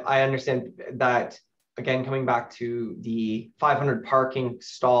 Now, I understand that, again, coming back to the 500 parking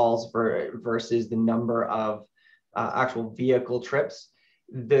stalls versus the number of actual vehicle trips,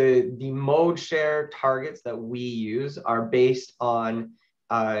 the mode share targets that we use are based on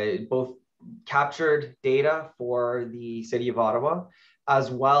both captured data for the City of Ottawa,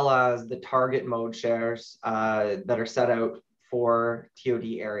 as well as the target mode shares that are set out for TOD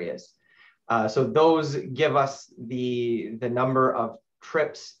areas. So those give us the number of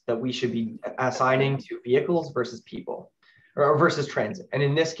trips that we should be assigning to vehicles versus people, or versus transit. And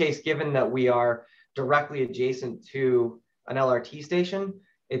in this case, given that we are directly adjacent to an LRT station,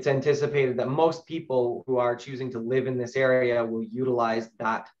 it's anticipated that most people who are choosing to live in this area will utilize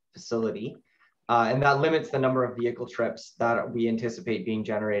that facility. And that limits the number of vehicle trips that we anticipate being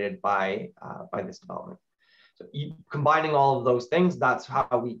generated by this development. So combining all of those things, that's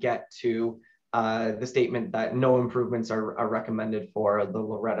how we get to the statement that no improvements are recommended for the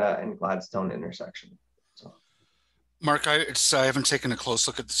Loretta and Gladstone intersection. So, Mark, I haven't taken a close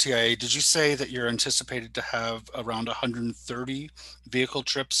look at the TIA. Did you say that you're anticipated to have around 130 vehicle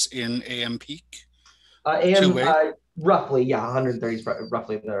trips in AM peak? Roughly, yeah, 130 is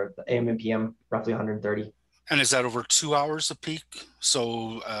roughly the AM and PM, roughly 130. And is that over 2 hours of peak?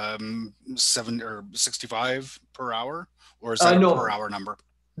 So 7 or 65 per hour, or is that a per hour number?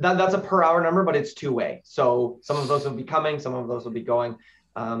 That's a per hour number, but it's two-way. So some of those will be coming, some of those will be going.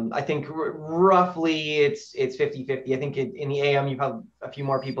 I think roughly it's 50-50. I think in the AM you have a a few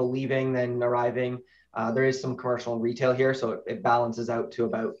more people leaving than arriving. There is some commercial and retail here, so it balances out to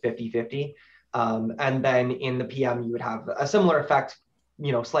about 50-50. And then in the PM, you would have a similar effect,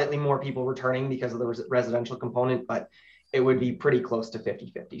 slightly more people returning because of the residential component, but it would be pretty close to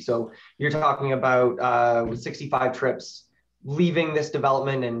 50-50. So you're talking about 65 trips leaving this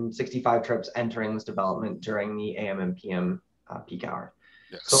development and 65 trips entering this development during the AM and PM peak hour.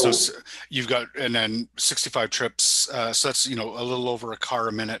 Yeah. So you've got, and then 65 trips. So that's, a little over a car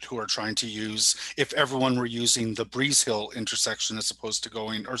a minute who are trying to use, if everyone were using the Breeze Hill intersection as opposed to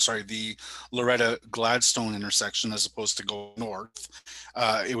going, or sorry, the Loretta Gladstone intersection as opposed to going north,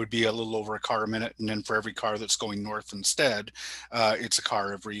 it would be a little over a car a minute. And then for every car that's going north instead, it's a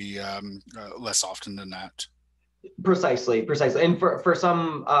car every less often than that. Precisely. And for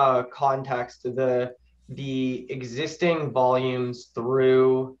some context, the existing volumes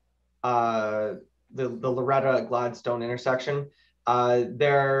through the Loretta Gladstone intersection,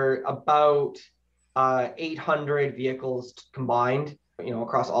 they're about 800 vehicles combined,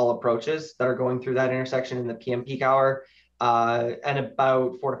 across all approaches that are going through that intersection in the PM peak hour, and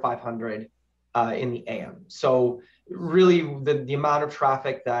about 400 to 500 in the AM. So really the amount of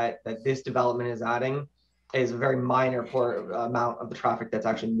traffic that this development is adding is a very minor amount of the traffic that's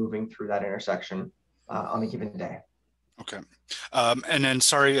actually moving through that intersection on a given day. Okay. And then,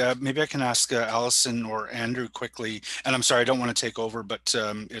 sorry, maybe I can ask Allison or Andrew quickly, and I'm sorry, I don't want to take over, but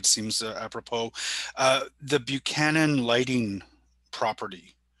it seems apropos. The Buchanan lighting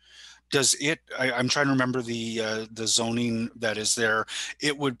property, does it, I'm trying to remember the zoning that is there,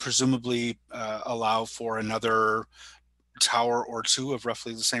 it would presumably allow for another tower or two of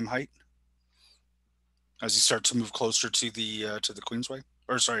roughly the same height as you start to move closer to the Queensway,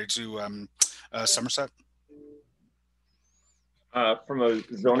 or sorry, to Somerset? From a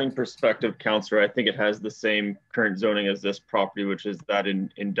zoning perspective, Councillor, I think it has the same current zoning as this property, which is that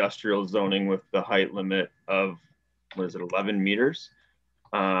industrial zoning with the height limit of, 11 meters.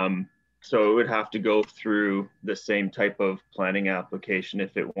 So it would have to go through the same type of planning application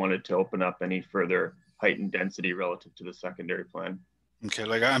if it wanted to open up any further height and density relative to the secondary plan. Okay,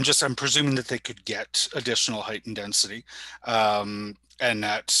 like I'm presuming that they could get additional height and density, and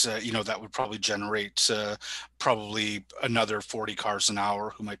that that would probably generate probably another 40 cars an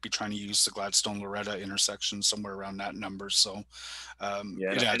hour who might be trying to use the Gladstone Loretta intersection, somewhere around that number. So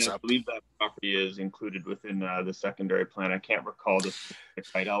yeah, it adds up. I believe that property is included within the secondary plan. I can't recall the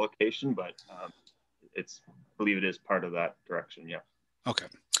specific height allocation, but I believe it is part of that direction. Yeah. Okay,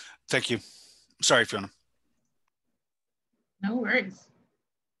 thank you. Sorry, Fiona. No worries.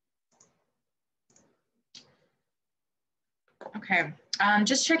 Okay,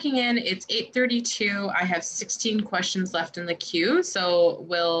 just checking in. It's 8:32. I have 16 questions left in the queue, so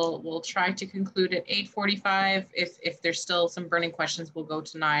we'll try to conclude at 8:45. If there's still some burning questions, we'll go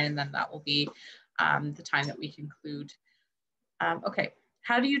to 9, and then that will be the time that we conclude. Okay,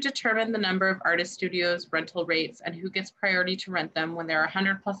 how do you determine the number of artist studios, rental rates, and who gets priority to rent them when there are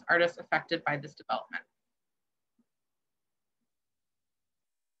 100+ artists affected by this development?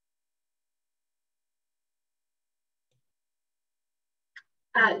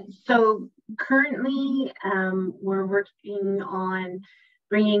 So currently we're working on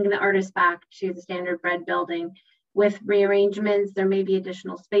bringing the artists back to the Standard Bread building. With rearrangements, there may be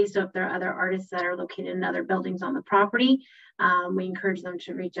additional space. So if there are other artists that are located in other buildings on the property, we encourage them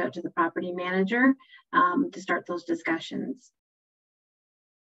to reach out to the property manager to start those discussions.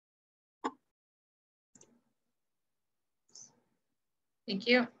 Thank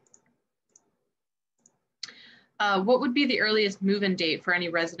you. What would be the earliest move-in date for any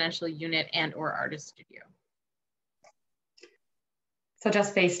residential unit and or artist studio? So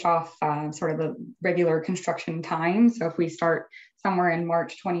just based off sort of the regular construction time. So if we start somewhere in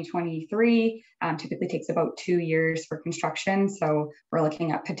March 2023, typically takes about 2 years for construction. So we're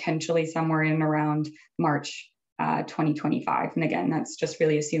looking at potentially somewhere in around March 2025. And again, that's just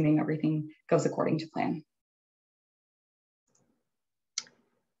really assuming everything goes according to plan.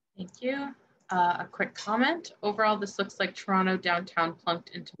 Thank you. A quick comment. Overall, this looks like Toronto downtown plunked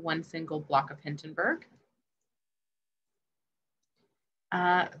into one single block of Hintonburg.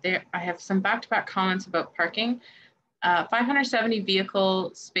 I have some back-to-back comments about parking. 570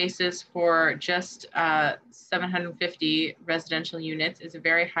 vehicle spaces for just 750 residential units is a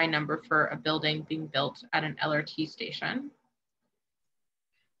very high number for a building being built at an LRT station.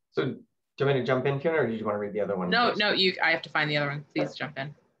 So do you want me to jump in, Fiona, or did you want to read the other one? No, first? no, I have to find the other one. Please jump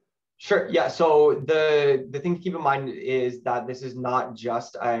in. Sure. Yeah. So the thing to keep in mind is that this is not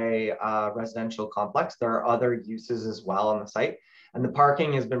just a residential complex. There are other uses as well on the site, and the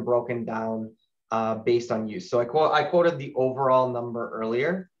parking has been broken down based on use. So I quoted the overall number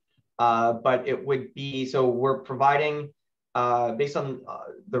earlier, but it would be, so we're providing, based on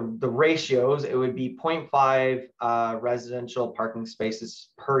the ratios, it would be 0.5 residential parking spaces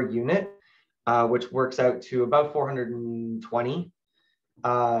per unit, which works out to about 420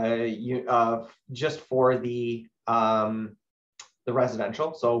 just for the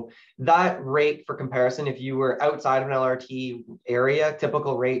residential. So that rate, for comparison, if you were outside of an LRT area,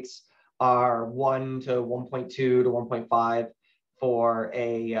 typical rates are 1 to 1.2 to 1.5 for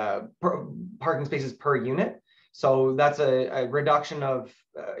a parking spaces per unit. So that's a reduction of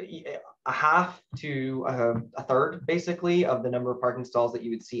a half to a third, basically, of the number of parking stalls that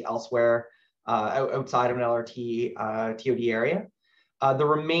you would see elsewhere outside of an LRT TOD area. The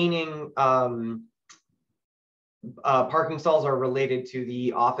remaining parking stalls are related to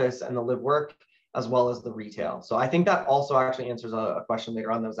the office and the live work, as well as the retail. So I think that also actually answers a question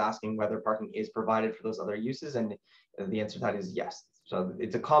later on that was asking whether parking is provided for those other uses, and the answer to that is yes. So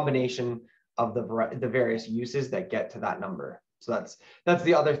it's a combination of the various uses that get to that number. So that's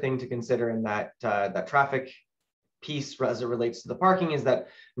the other thing to consider in that that traffic piece as it relates to the parking, is that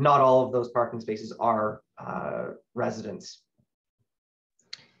not all of those parking spaces are residents.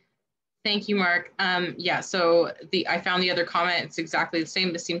 Thank you, Mark. Yeah, so I found the other comment. It's exactly the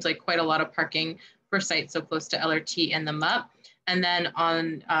same. This seems like quite a lot of parking for sites so close to LRT and the MUP. And then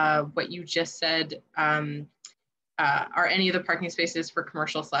on what you just said, are any of the parking spaces for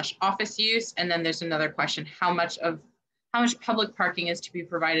commercial/office use? And then there's another question: how much public parking is to be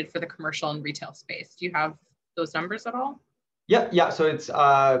provided for the commercial and retail space? Do you have those numbers at all? Yeah. So it's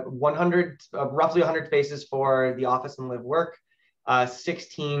 100, roughly 100 spaces for the office and live work.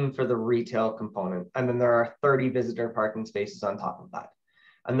 16 for the retail component, and then there are 30 visitor parking spaces on top of that.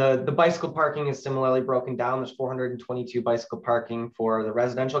 And the bicycle parking is similarly broken down. There's 422 bicycle parking for the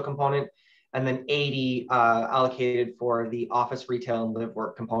residential component, and then 80 allocated for the office, retail, and live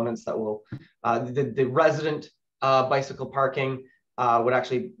work components. That will the resident bicycle parking would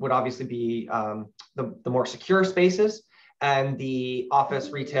obviously be the more secure spaces, and the office,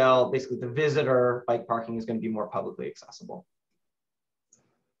 retail, basically the visitor bike parking, is going to be more publicly accessible.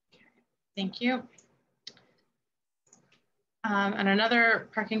 Thank you. And another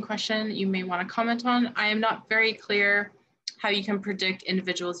parking question you may want to comment on: I am not very clear how you can predict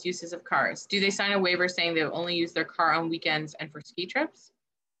individuals' uses of cars. Do they sign a waiver saying they'll only use their car on weekends and for ski trips?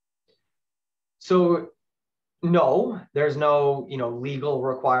 So no, there's no legal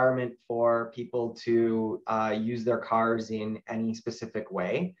requirement for people to use their cars in any specific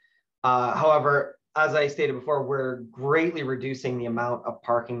way. However, as I stated before, we're greatly reducing the amount of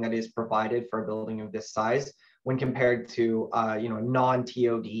parking that is provided for a building of this size when compared to a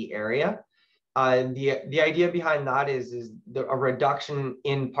non-TOD area. The idea behind that is a reduction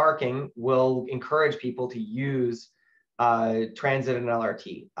in parking will encourage people to use transit and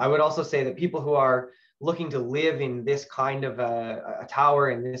LRT. I would also say that people who are looking to live in this kind of a tower,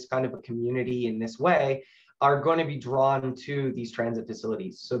 in this kind of a community, in this way, are going to be drawn to these transit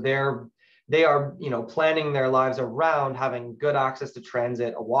facilities. So they are planning their lives around having good access to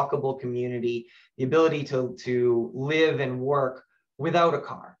transit, a walkable community, the ability to live and work without a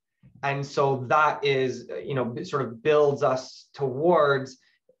car. And so that is, sort of builds us towards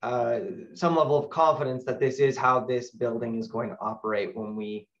some level of confidence that this is how this building is going to operate when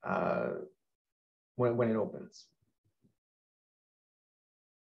it opens.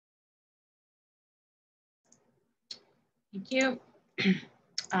 Thank you.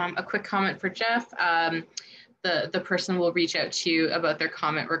 A quick comment for Jeff. The person will reach out to you about their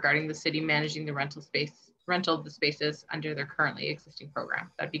comment regarding the city managing the rental of the spaces under their currently existing program.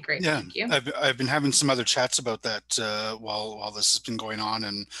 That'd be great. Yeah, thank you. I've been having some other chats about that while this has been going on,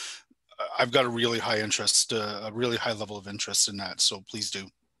 and I've got a really high interest, a really high level of interest in that. So please do.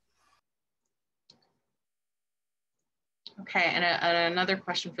 Okay, and another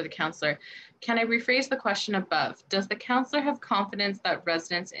question for the councillor. Can I rephrase the question above? Does the councillor have confidence that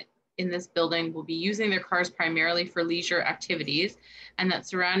residents in this building will be using their cars primarily for leisure activities, and that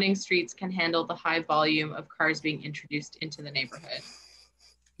surrounding streets can handle the high volume of cars being introduced into the neighborhood?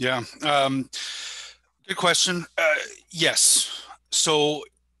 Yeah, good question. Yes. So,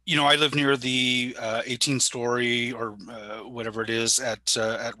 I live near the 18-story or whatever it is at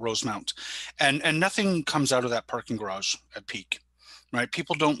Rosemount, and nothing comes out of that parking garage at peak, right?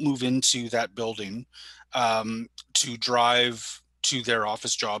 People don't move into that building to drive to their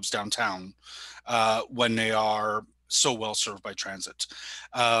office jobs downtown when they are so well served by transit.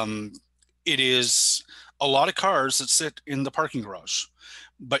 It is a lot of cars that sit in the parking garage,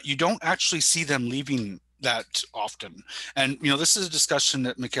 but you don't actually see them leaving that often. And, you know, this is a discussion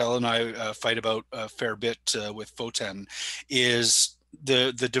that Mikhail and I fight about a fair bit with FOTEN, is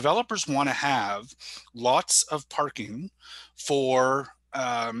the developers want to have lots of parking for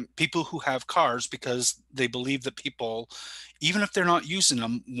people who have cars, because they believe that people, even if they're not using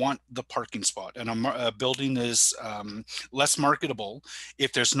them, want the parking spot. And a building is less marketable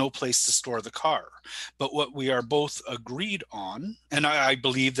if there's no place to store the car. But what we are both agreed on, and I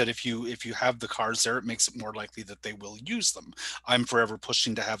believe that if you have the cars there, it makes it more likely that they will use them. I'm forever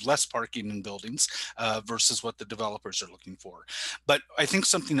pushing to have less parking in buildings versus what the developers are looking for. But I think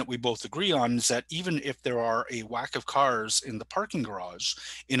something that we both agree on is that even if there are a whack of cars in the parking garage,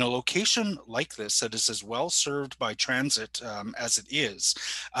 in a location like this that is as well served by transit as it is,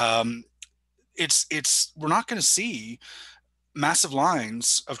 we're not going to see massive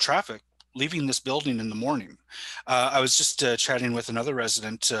lines of traffic leaving this building in the morning. I was just chatting with another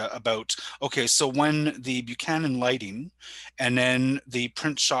resident about, okay, so when the Buchanan Lighting and then the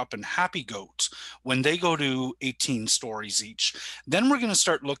print shop and Happy Goat, when they go to 18 stories each, then we're going to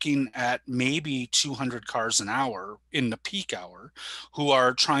start looking at maybe 200 cars an hour in the peak hour who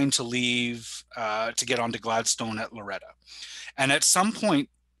are trying to leave to get onto Gladstone at Loretta. And at some point,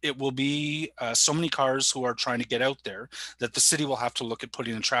 it will be so many cars who are trying to get out there that the city will have to look at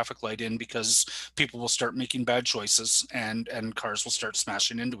putting a traffic light in, because people will start making bad choices and cars will start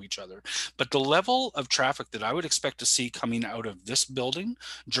smashing into each other. But the level of traffic that I would expect to see coming out of this building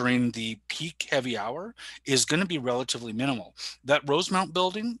during the peak heavy hour is going to be relatively minimal. That Rosemount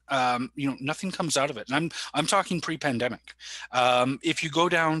building, you know, nothing comes out of it. And I'm talking pre-pandemic. If you go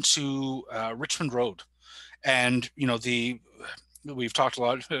down to Richmond Road, and, you know, we've talked a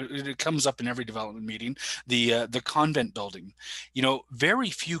lot, it comes up in every development meeting, the convent building, you know,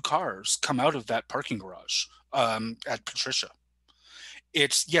 very few cars come out of that parking garage at Patricia.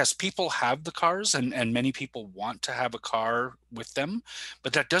 It's, yes, people have the cars, and many people want to have a car with them,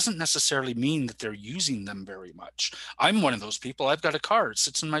 but that doesn't necessarily mean that they're using them very much. I'm one of those people. I've got a car, it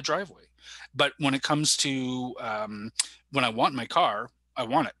sits in my driveway. But when it comes to when I want my car, I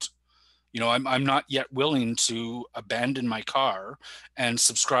want it. You know, I'm not yet willing to abandon my car and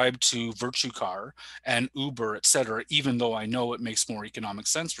subscribe to Virtue Car and Uber, et cetera, even though I know it makes more economic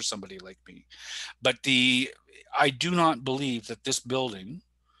sense for somebody like me. But I do not believe that this building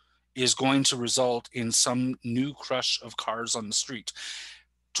is going to result in some new crush of cars on the street.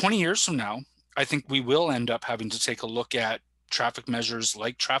 20 years from now, I think we will end up having to take a look at traffic measures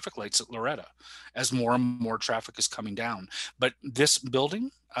like traffic lights at Loretta as more and more traffic is coming down. But this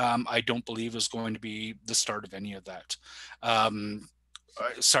building, I don't believe is going to be the start of any of that.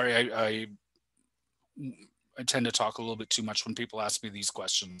 Sorry, I tend to talk a little bit too much when people ask me these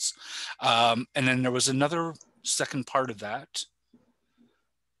questions. And then there was another second part of that.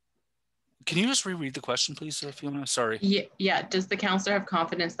 Can you just reread the question, please, Fiona? Sorry. Yeah. Does the councillor have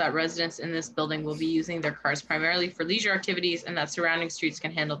confidence that residents in this building will be using their cars primarily for leisure activities, and that surrounding streets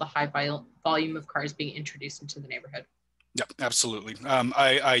can handle the high volume of cars being introduced into the neighborhood? Yeah, absolutely.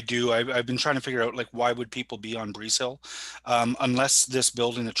 I do. I've been trying to figure out, like, why would people be on Breeze Hill? Unless this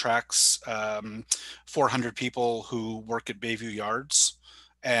building attracts 400 people who work at Bayview Yards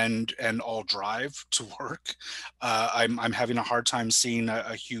and all drive to work, I'm having a hard time seeing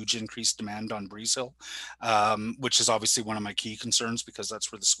a huge increased demand on Breeze Hill, which is obviously one of my key concerns, because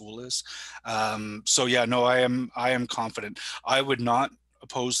that's where the school is. So yeah, no, I am confident. I would not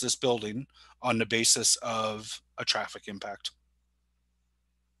oppose this building on the basis of a traffic impact.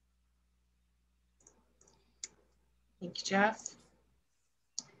 Thank you, Jeff.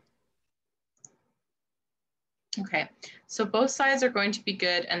 Okay, so both sides are going to be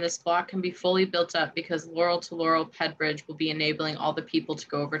good, and this block can be fully built up because Laurel to Laurel Ped Bridge will be enabling all the people to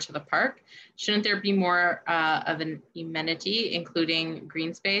go over to the park. Shouldn't there be more of an amenity, including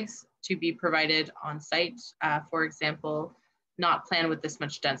green space, to be provided on site? For example, not planned with this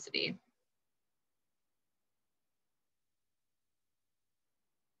much density.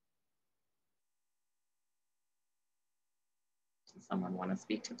 Does someone want to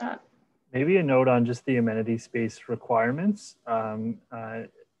speak to that? Maybe a note on just the amenity space requirements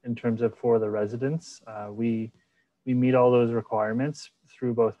in terms of for the residents. We meet all those requirements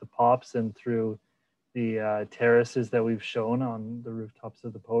through both the POPs and through the terraces that we've shown on the rooftops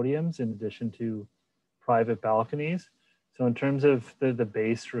of the podiums, in addition to private balconies. So in terms of the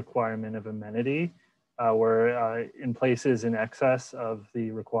base requirement of amenity, we're in places in excess of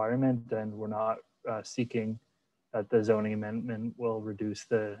the requirement, and we're not seeking that the zoning amendment will reduce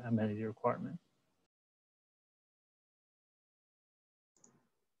the amenity requirement.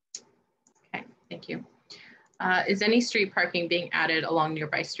 Okay, thank you. Is any street parking being added along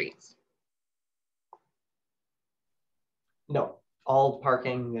nearby streets? No, all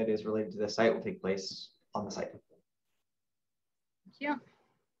parking that is related to the site will take place on the site. Thank you.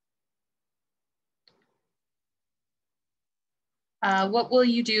 What will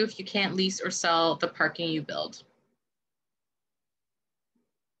you do if you can't lease or sell the parking you build?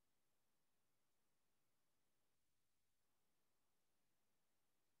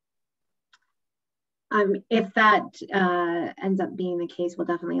 If that ends up being the case, we'll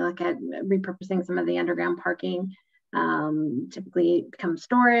definitely look at repurposing some of the underground parking. Typically it becomes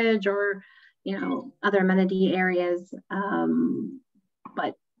storage or, you know, other amenity areas,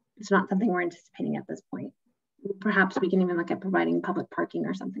 but it's not something we're anticipating at this point. Perhaps we can even look at providing public parking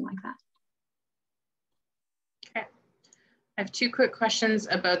or something like that. Okay. I have 2 quick questions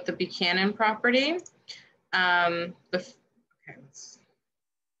about the Buchanan property.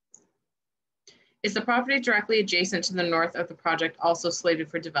 Is the property directly adjacent to the north of the project also slated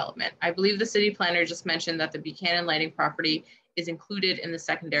for development? I believe the city planner just mentioned that the Buchanan lighting property is included in the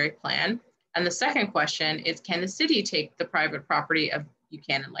secondary plan. And the second question is, can the city take the private property of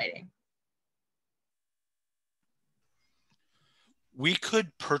Buchanan lighting? We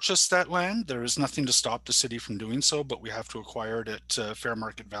could purchase that land. There is nothing to stop the city from doing so, but we have to acquire it at fair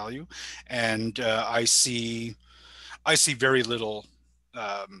market value. And I see very little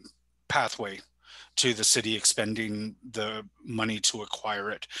pathway to the city expending the money to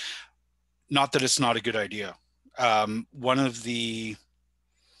acquire it. Not that it's not a good idea. One of the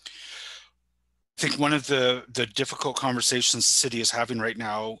difficult conversations the city is having right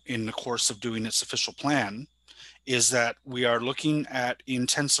now in the course of doing its official plan is that we are looking at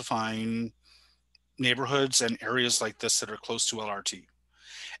intensifying neighborhoods and areas like this that are close to LRT.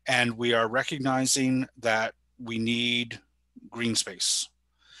 And we are recognizing that we need green space.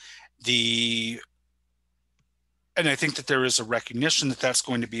 And I think that there is a recognition that that's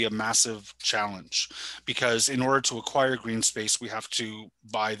going to be a massive challenge, because in order to acquire green space, we have to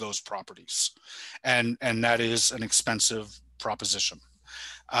buy those properties. And that is an expensive proposition.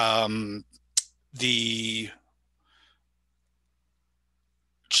 The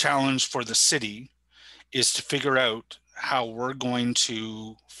challenge for the city is to figure out how we're going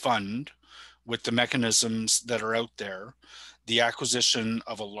to fund, with the mechanisms that are out there, the acquisition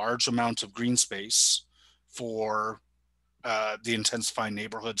of a large amount of green space for the intensifying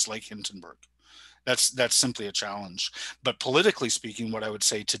neighborhoods like Hintonburg. That's simply a challenge. But politically speaking, what I would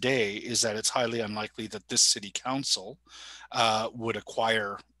say today is that it's highly unlikely that this city council would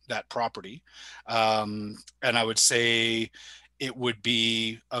acquire that property. And I would say it would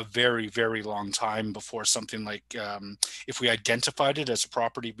be a very, very long time before something like, if we identified it as a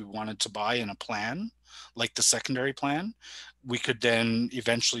property we wanted to buy in a plan, like the secondary plan, we could then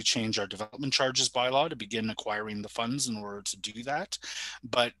eventually change our development charges bylaw to begin acquiring the funds in order to do that.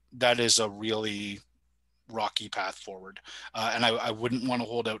 But that is a really rocky path forward. And I wouldn't want to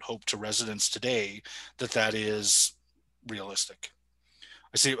hold out hope to residents today that that is realistic.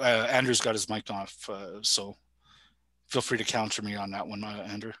 I see Andrew's got his mic off, so feel free to counter me on that one,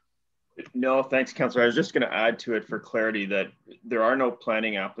 Andrew. No, thanks, Councillor. I was just going to add to it for clarity that there are no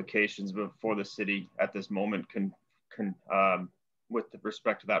planning applications before the city at this moment with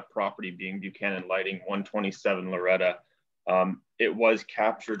respect to that property being Buchanan Lighting 127 Loretta. It was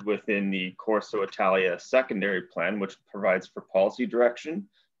captured within the Corso Italia secondary plan, which provides for policy direction,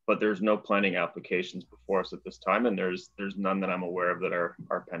 but there's no planning applications before us at this time, and there's none that I'm aware of that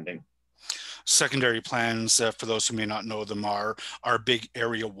are pending. Secondary plans, for those who may not know them, are big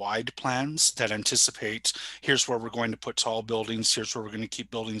area-wide plans that anticipate, here's where we're going to put tall buildings, here's where we're going to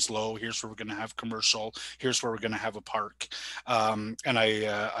keep buildings low, here's where we're going to have commercial, here's where we're going to have a park. And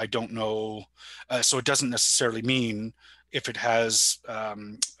I don't know, so it doesn't necessarily mean if it has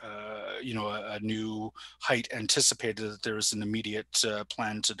you know, a new height anticipated that there is an immediate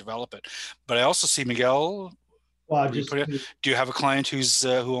plan to develop it. But I also see, Miguel, well, do you have a client who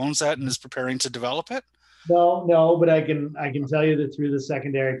owns that and is preparing to develop it? No, but I can tell you that through the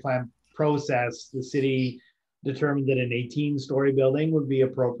secondary plan process, the city determined that an 18-story building would be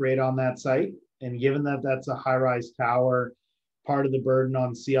appropriate on that site. And given that that's a high-rise tower, part of the burden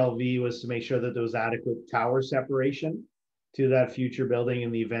on CLV was to make sure that there was adequate tower separation to that future building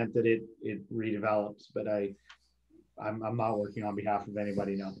in the event that it redevelops. But I'm not working on behalf of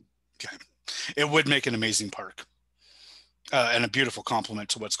anybody, no. Okay. It would make an amazing park. And a beautiful complement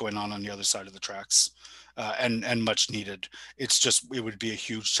to what's going on the other side of the tracks, and much needed. It's just, it would be a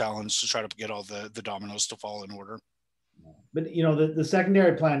huge challenge to try to get all the dominoes to fall in order. But you know, the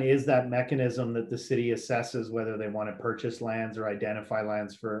secondary plan is that mechanism that the city assesses whether they want to purchase lands or identify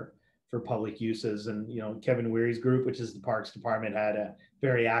lands for public uses. And you know, Kevin Weary's group, which is the Parks Department, had a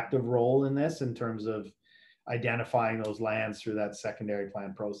very active role in this in terms of identifying those lands through that secondary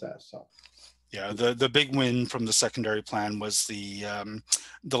plan process. So. Yeah, the big win from the secondary plan was the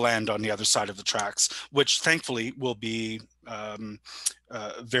land on the other side of the tracks, which thankfully will be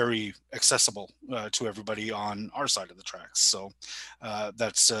very accessible to everybody on our side of the tracks. So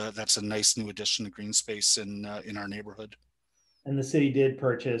that's a nice new addition to green space in our neighborhood. And the city did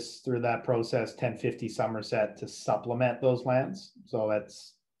purchase through that process 1050 Somerset to supplement those lands. So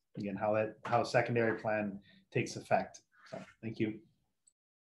that's again how secondary plan takes effect. So thank you.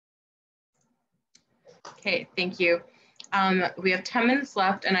 Okay, thank you. We have 10 minutes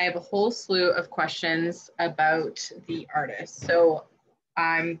left and I have a whole slew of questions about the artist. So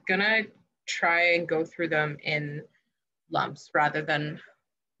I'm gonna try and go through them in lumps rather than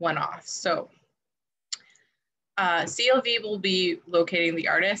one-off. So CLV will be locating the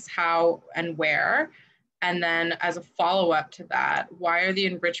artist, how and where. And then as a follow-up to that, why are the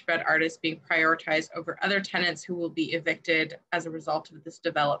enriched bed artists being prioritized over other tenants who will be evicted as a result of this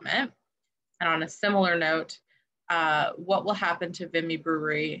development? And on a similar note, what will happen to Vimy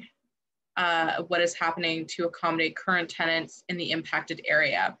Brewery? What is happening to accommodate current tenants in the impacted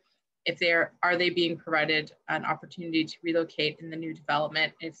area? Are they being provided an opportunity to relocate in the new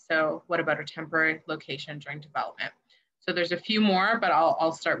development? If so, what about a temporary location during development? So there's a few more, but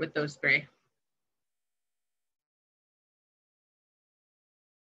I'll start with those three.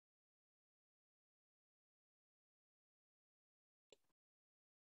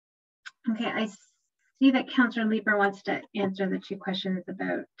 Okay, I see that Councillor Leeper wants to answer the two questions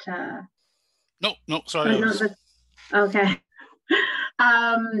about. No, sorry. Okay.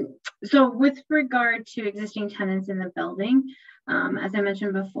 So with regard to existing tenants in the building, as I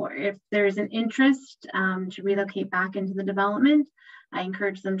mentioned before, if there's an interest to relocate back into the development, I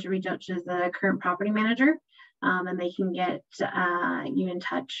encourage them to reach out to the current property manager, and they can get you in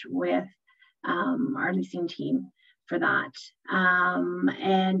touch with our leasing team for that.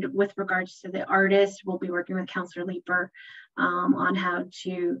 And with regards to the artist, we'll be working with Councillor Leeper on how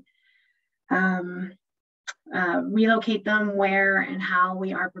to relocate them, where and how.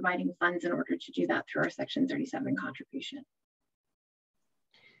 We are providing funds in order to do that through our Section 37 contribution.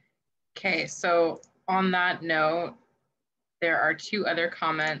 Okay, so on that note, there are two other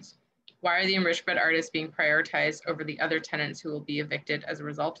comments. Why are the enriched bed artists being prioritized over the other tenants who will be evicted as a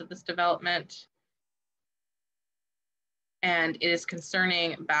result of this development? And it is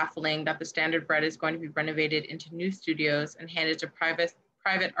concerning, baffling that the standard bread is going to be renovated into new studios and handed to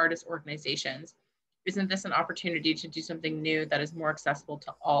private artist organizations. Isn't this an opportunity to do something new that is more accessible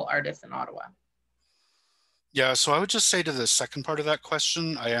to all artists in Ottawa? Yeah, so I would just say to the second part of that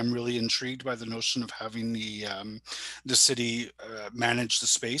question, I am really intrigued by the notion of having the city manage the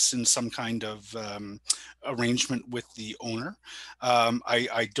space in some kind of arrangement with the owner.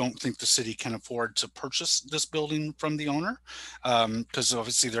 I don't think the city can afford to purchase this building from the owner because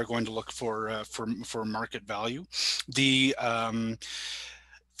obviously they're going to look for market value. The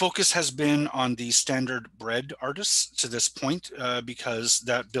focus has been on the standard bread artists to this point because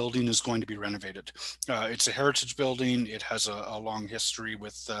that building is going to be renovated. It's a heritage building. It has a long history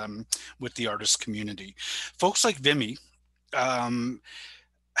with the artist community. Folks like Vimy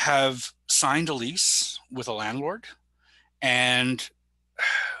have signed a lease with a landlord, and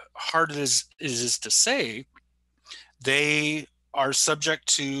hard as it is to say, they are subject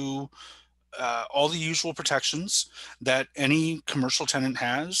to all the usual protections that any commercial tenant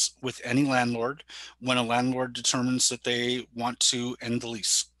has with any landlord when a landlord determines that they want to end the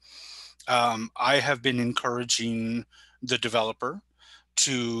lease. I have been encouraging the developer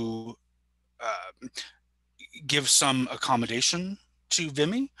to give some accommodation to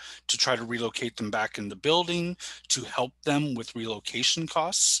Vimy to try to relocate them back in the building, to help them with relocation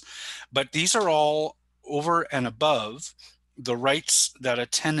costs. But these are all over and above the rights that a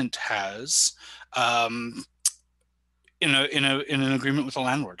tenant has in an agreement with a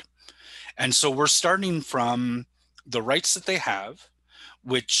landlord. And so we're starting from the rights that they have,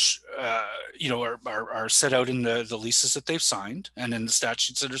 which are set out in the leases that they've signed and in the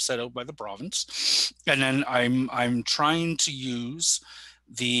statutes that are set out by the province. And then I'm trying to use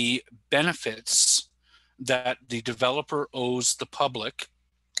the benefits that the developer owes the public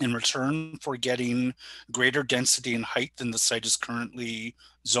in return for getting greater density and height than the site is currently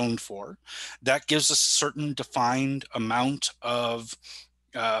zoned for. That gives us a certain defined amount of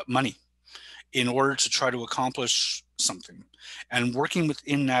money in order to try to accomplish something. And working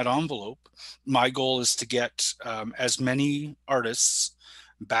within that envelope, my goal is to get as many artists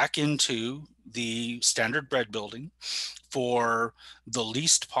back into the standard bread building for the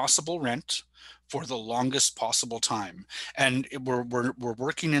least possible rent, for the longest possible time. And we're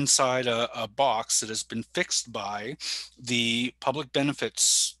working inside a box that has been fixed by the public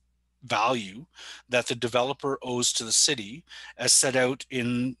benefits value that the developer owes to the city as set out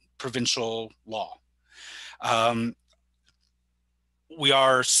in provincial law. We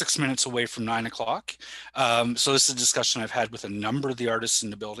are 6 minutes away from 9 o'clock. So this is a discussion I've had with a number of the artists in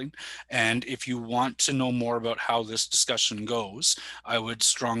the building. And if you want to know more about how this discussion goes, I would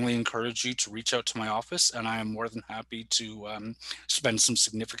strongly encourage you to reach out to my office, and I am more than happy to spend some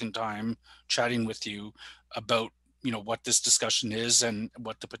significant time chatting with you about, you know, what this discussion is and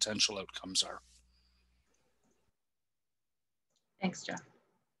what the potential outcomes are. Thanks, Jeff.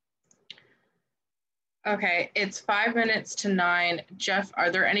 Okay, it's 5 minutes to 9. Jeff, are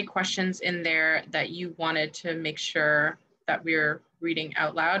there any questions in there that you wanted to make sure that we're reading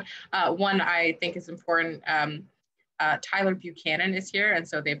out loud? One I think is important. Tyler Buchanan is here, and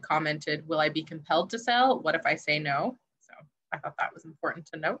so they've commented, will I be compelled to sell? What if I say no? So I thought that was important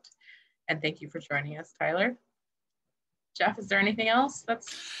to note. And thank you for joining us, Tyler. Jeff, is there anything else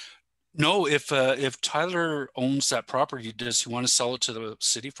that's... No, if Tyler owns that property, does he want to sell it to the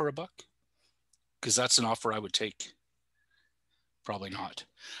city for $1? Because that's an offer I would take. Probably not.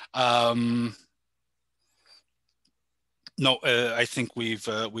 No, I think we've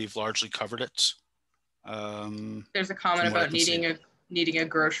largely covered it. There's a comment about needing a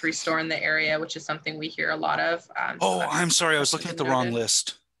grocery store in the area, which is something we hear a lot of. Oh, I'm sorry, I was looking at the wrong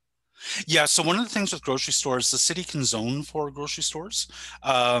list. Yeah, so one of the things with grocery stores, the city can zone for grocery stores.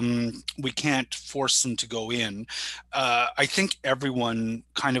 We can't force them to go in. I think everyone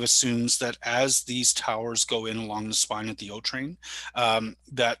kind of assumes that as these towers go in along the spine of the O train,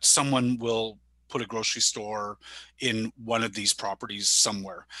 that someone will put a grocery store in one of these properties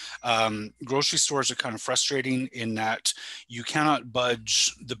somewhere. Grocery stores are kind of frustrating in that you cannot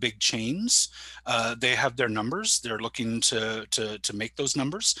budge the big chains. They have their numbers. They're looking to make those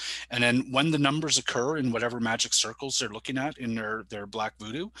numbers. And then when the numbers occur in whatever magic circles they're looking at in their black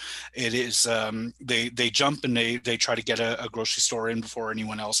voodoo, it is, they jump and they try to get a grocery store in before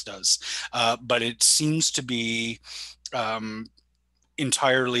anyone else does. But it seems to be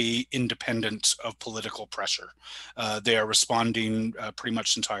entirely independent of political pressure. They are responding pretty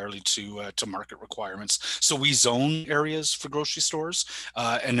much entirely to market requirements. So we zone areas for grocery stores,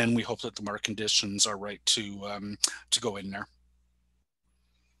 and then we hope that the market conditions are right to go in there.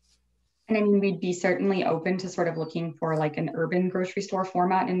 And I mean, we'd be certainly open to sort of looking for like an urban grocery store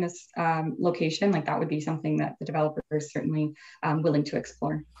format in this location. Like that would be something that the developer is certainly willing to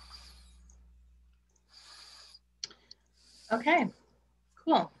explore. Okay.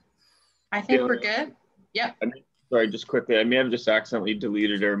 Cool. I think we're good. Yep. Sorry, just quickly, I may have just accidentally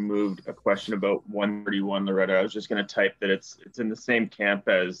deleted or moved a question about 131 Loretta. I was just going to type that it's in the same camp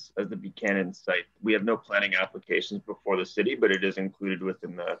as the Buchanan site. We have no planning applications before the city, but it is included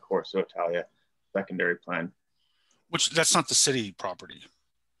within the Corso Italia secondary plan. Which that's not the city property.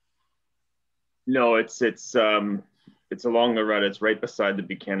 No, it's along Loretta. It's right beside the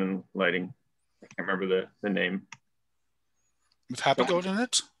Buchanan lighting. I can't remember the name. With Happy Goat in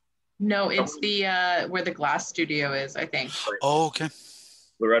it? No, it's the where the glass studio is, I think. Oh, okay.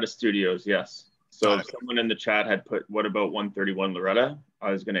 Loretta Studios, yes. So if someone in the chat had put, what about 131 Loretta?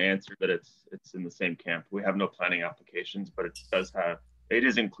 I was going to answer that it's in the same camp. We have no planning applications, but it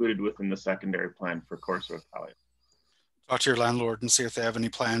is included within the secondary plan for Corso Italia. Talk to your landlord and see if they have any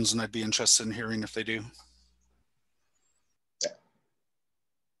plans, and I'd be interested in hearing if they do.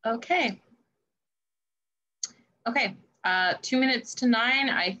 Okay. Okay. 2 minutes to 9.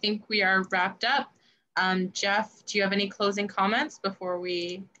 I think we are wrapped up. Jeff, do you have any closing comments before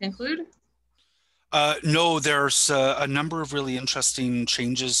we conclude? No, there's a number of really interesting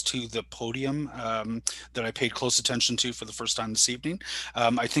changes to the podium that I paid close attention to for the first time this evening.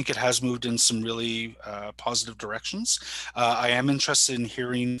 I think it has moved in some really positive directions. I am interested in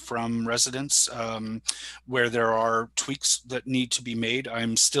hearing from residents where there are tweaks that need to be made.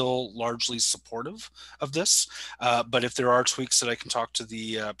 I'm still largely supportive of this, but if there are tweaks that I can talk to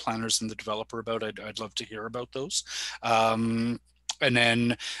the planners and the developer about, I'd love to hear about those. And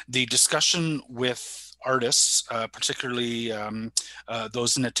then the discussion with artists, particularly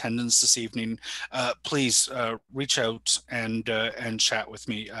those in attendance this evening, please reach out and chat with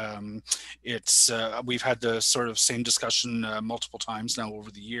me. We've had the sort of same discussion multiple times now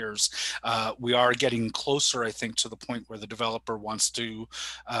over the years. We are getting closer, I think, to the point where the developer wants to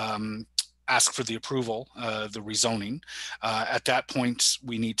ask for the approval, the rezoning. At that point,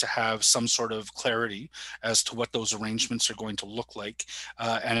 we need to have some sort of clarity as to what those arrangements are going to look like.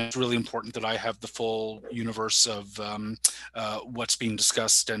 And it's really important that I have the full universe of what's being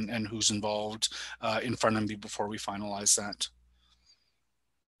discussed and who's involved in front of me before we finalize that.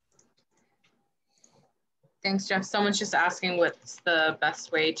 Thanks, Jeff. Someone's just asking what's the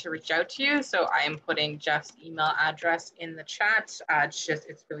best way to reach out to you. So I am putting Jeff's email address in the chat.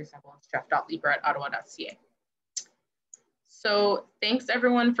 It's really simple. It's jeff.leeper@ottawa.ca. So thanks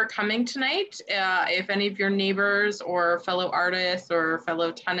everyone for coming tonight. If any of your neighbors or fellow artists or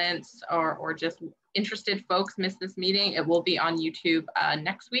fellow tenants or just interested folks miss this meeting, it will be on YouTube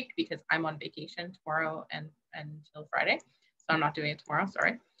next week because I'm on vacation tomorrow and until Friday. So I'm not doing it tomorrow,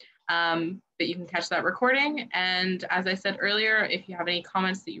 sorry. But you can catch that recording. And as I said earlier, if you have any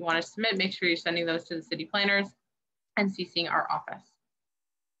comments that you want to submit, make sure you're sending those to the city planners and CCing our office.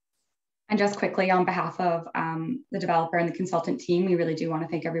 And just quickly, on behalf of the developer and the consultant team, we really do want to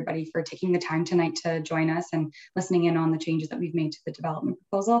thank everybody for taking the time tonight to join us and listening in on the changes that we've made to the development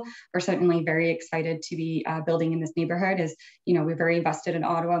proposal. We're certainly very excited to be building in this neighborhood. As you know, we're very invested in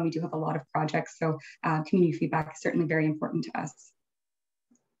Ottawa and we do have a lot of projects. So community feedback is certainly very important to us.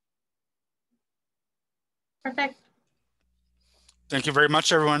 Perfect. Thank you very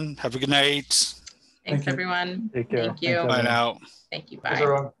much, everyone. Have a good night. Thanks, everyone. Take care. Thank you. Bye now. Thank you. Bye. Thanks,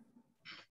 everyone.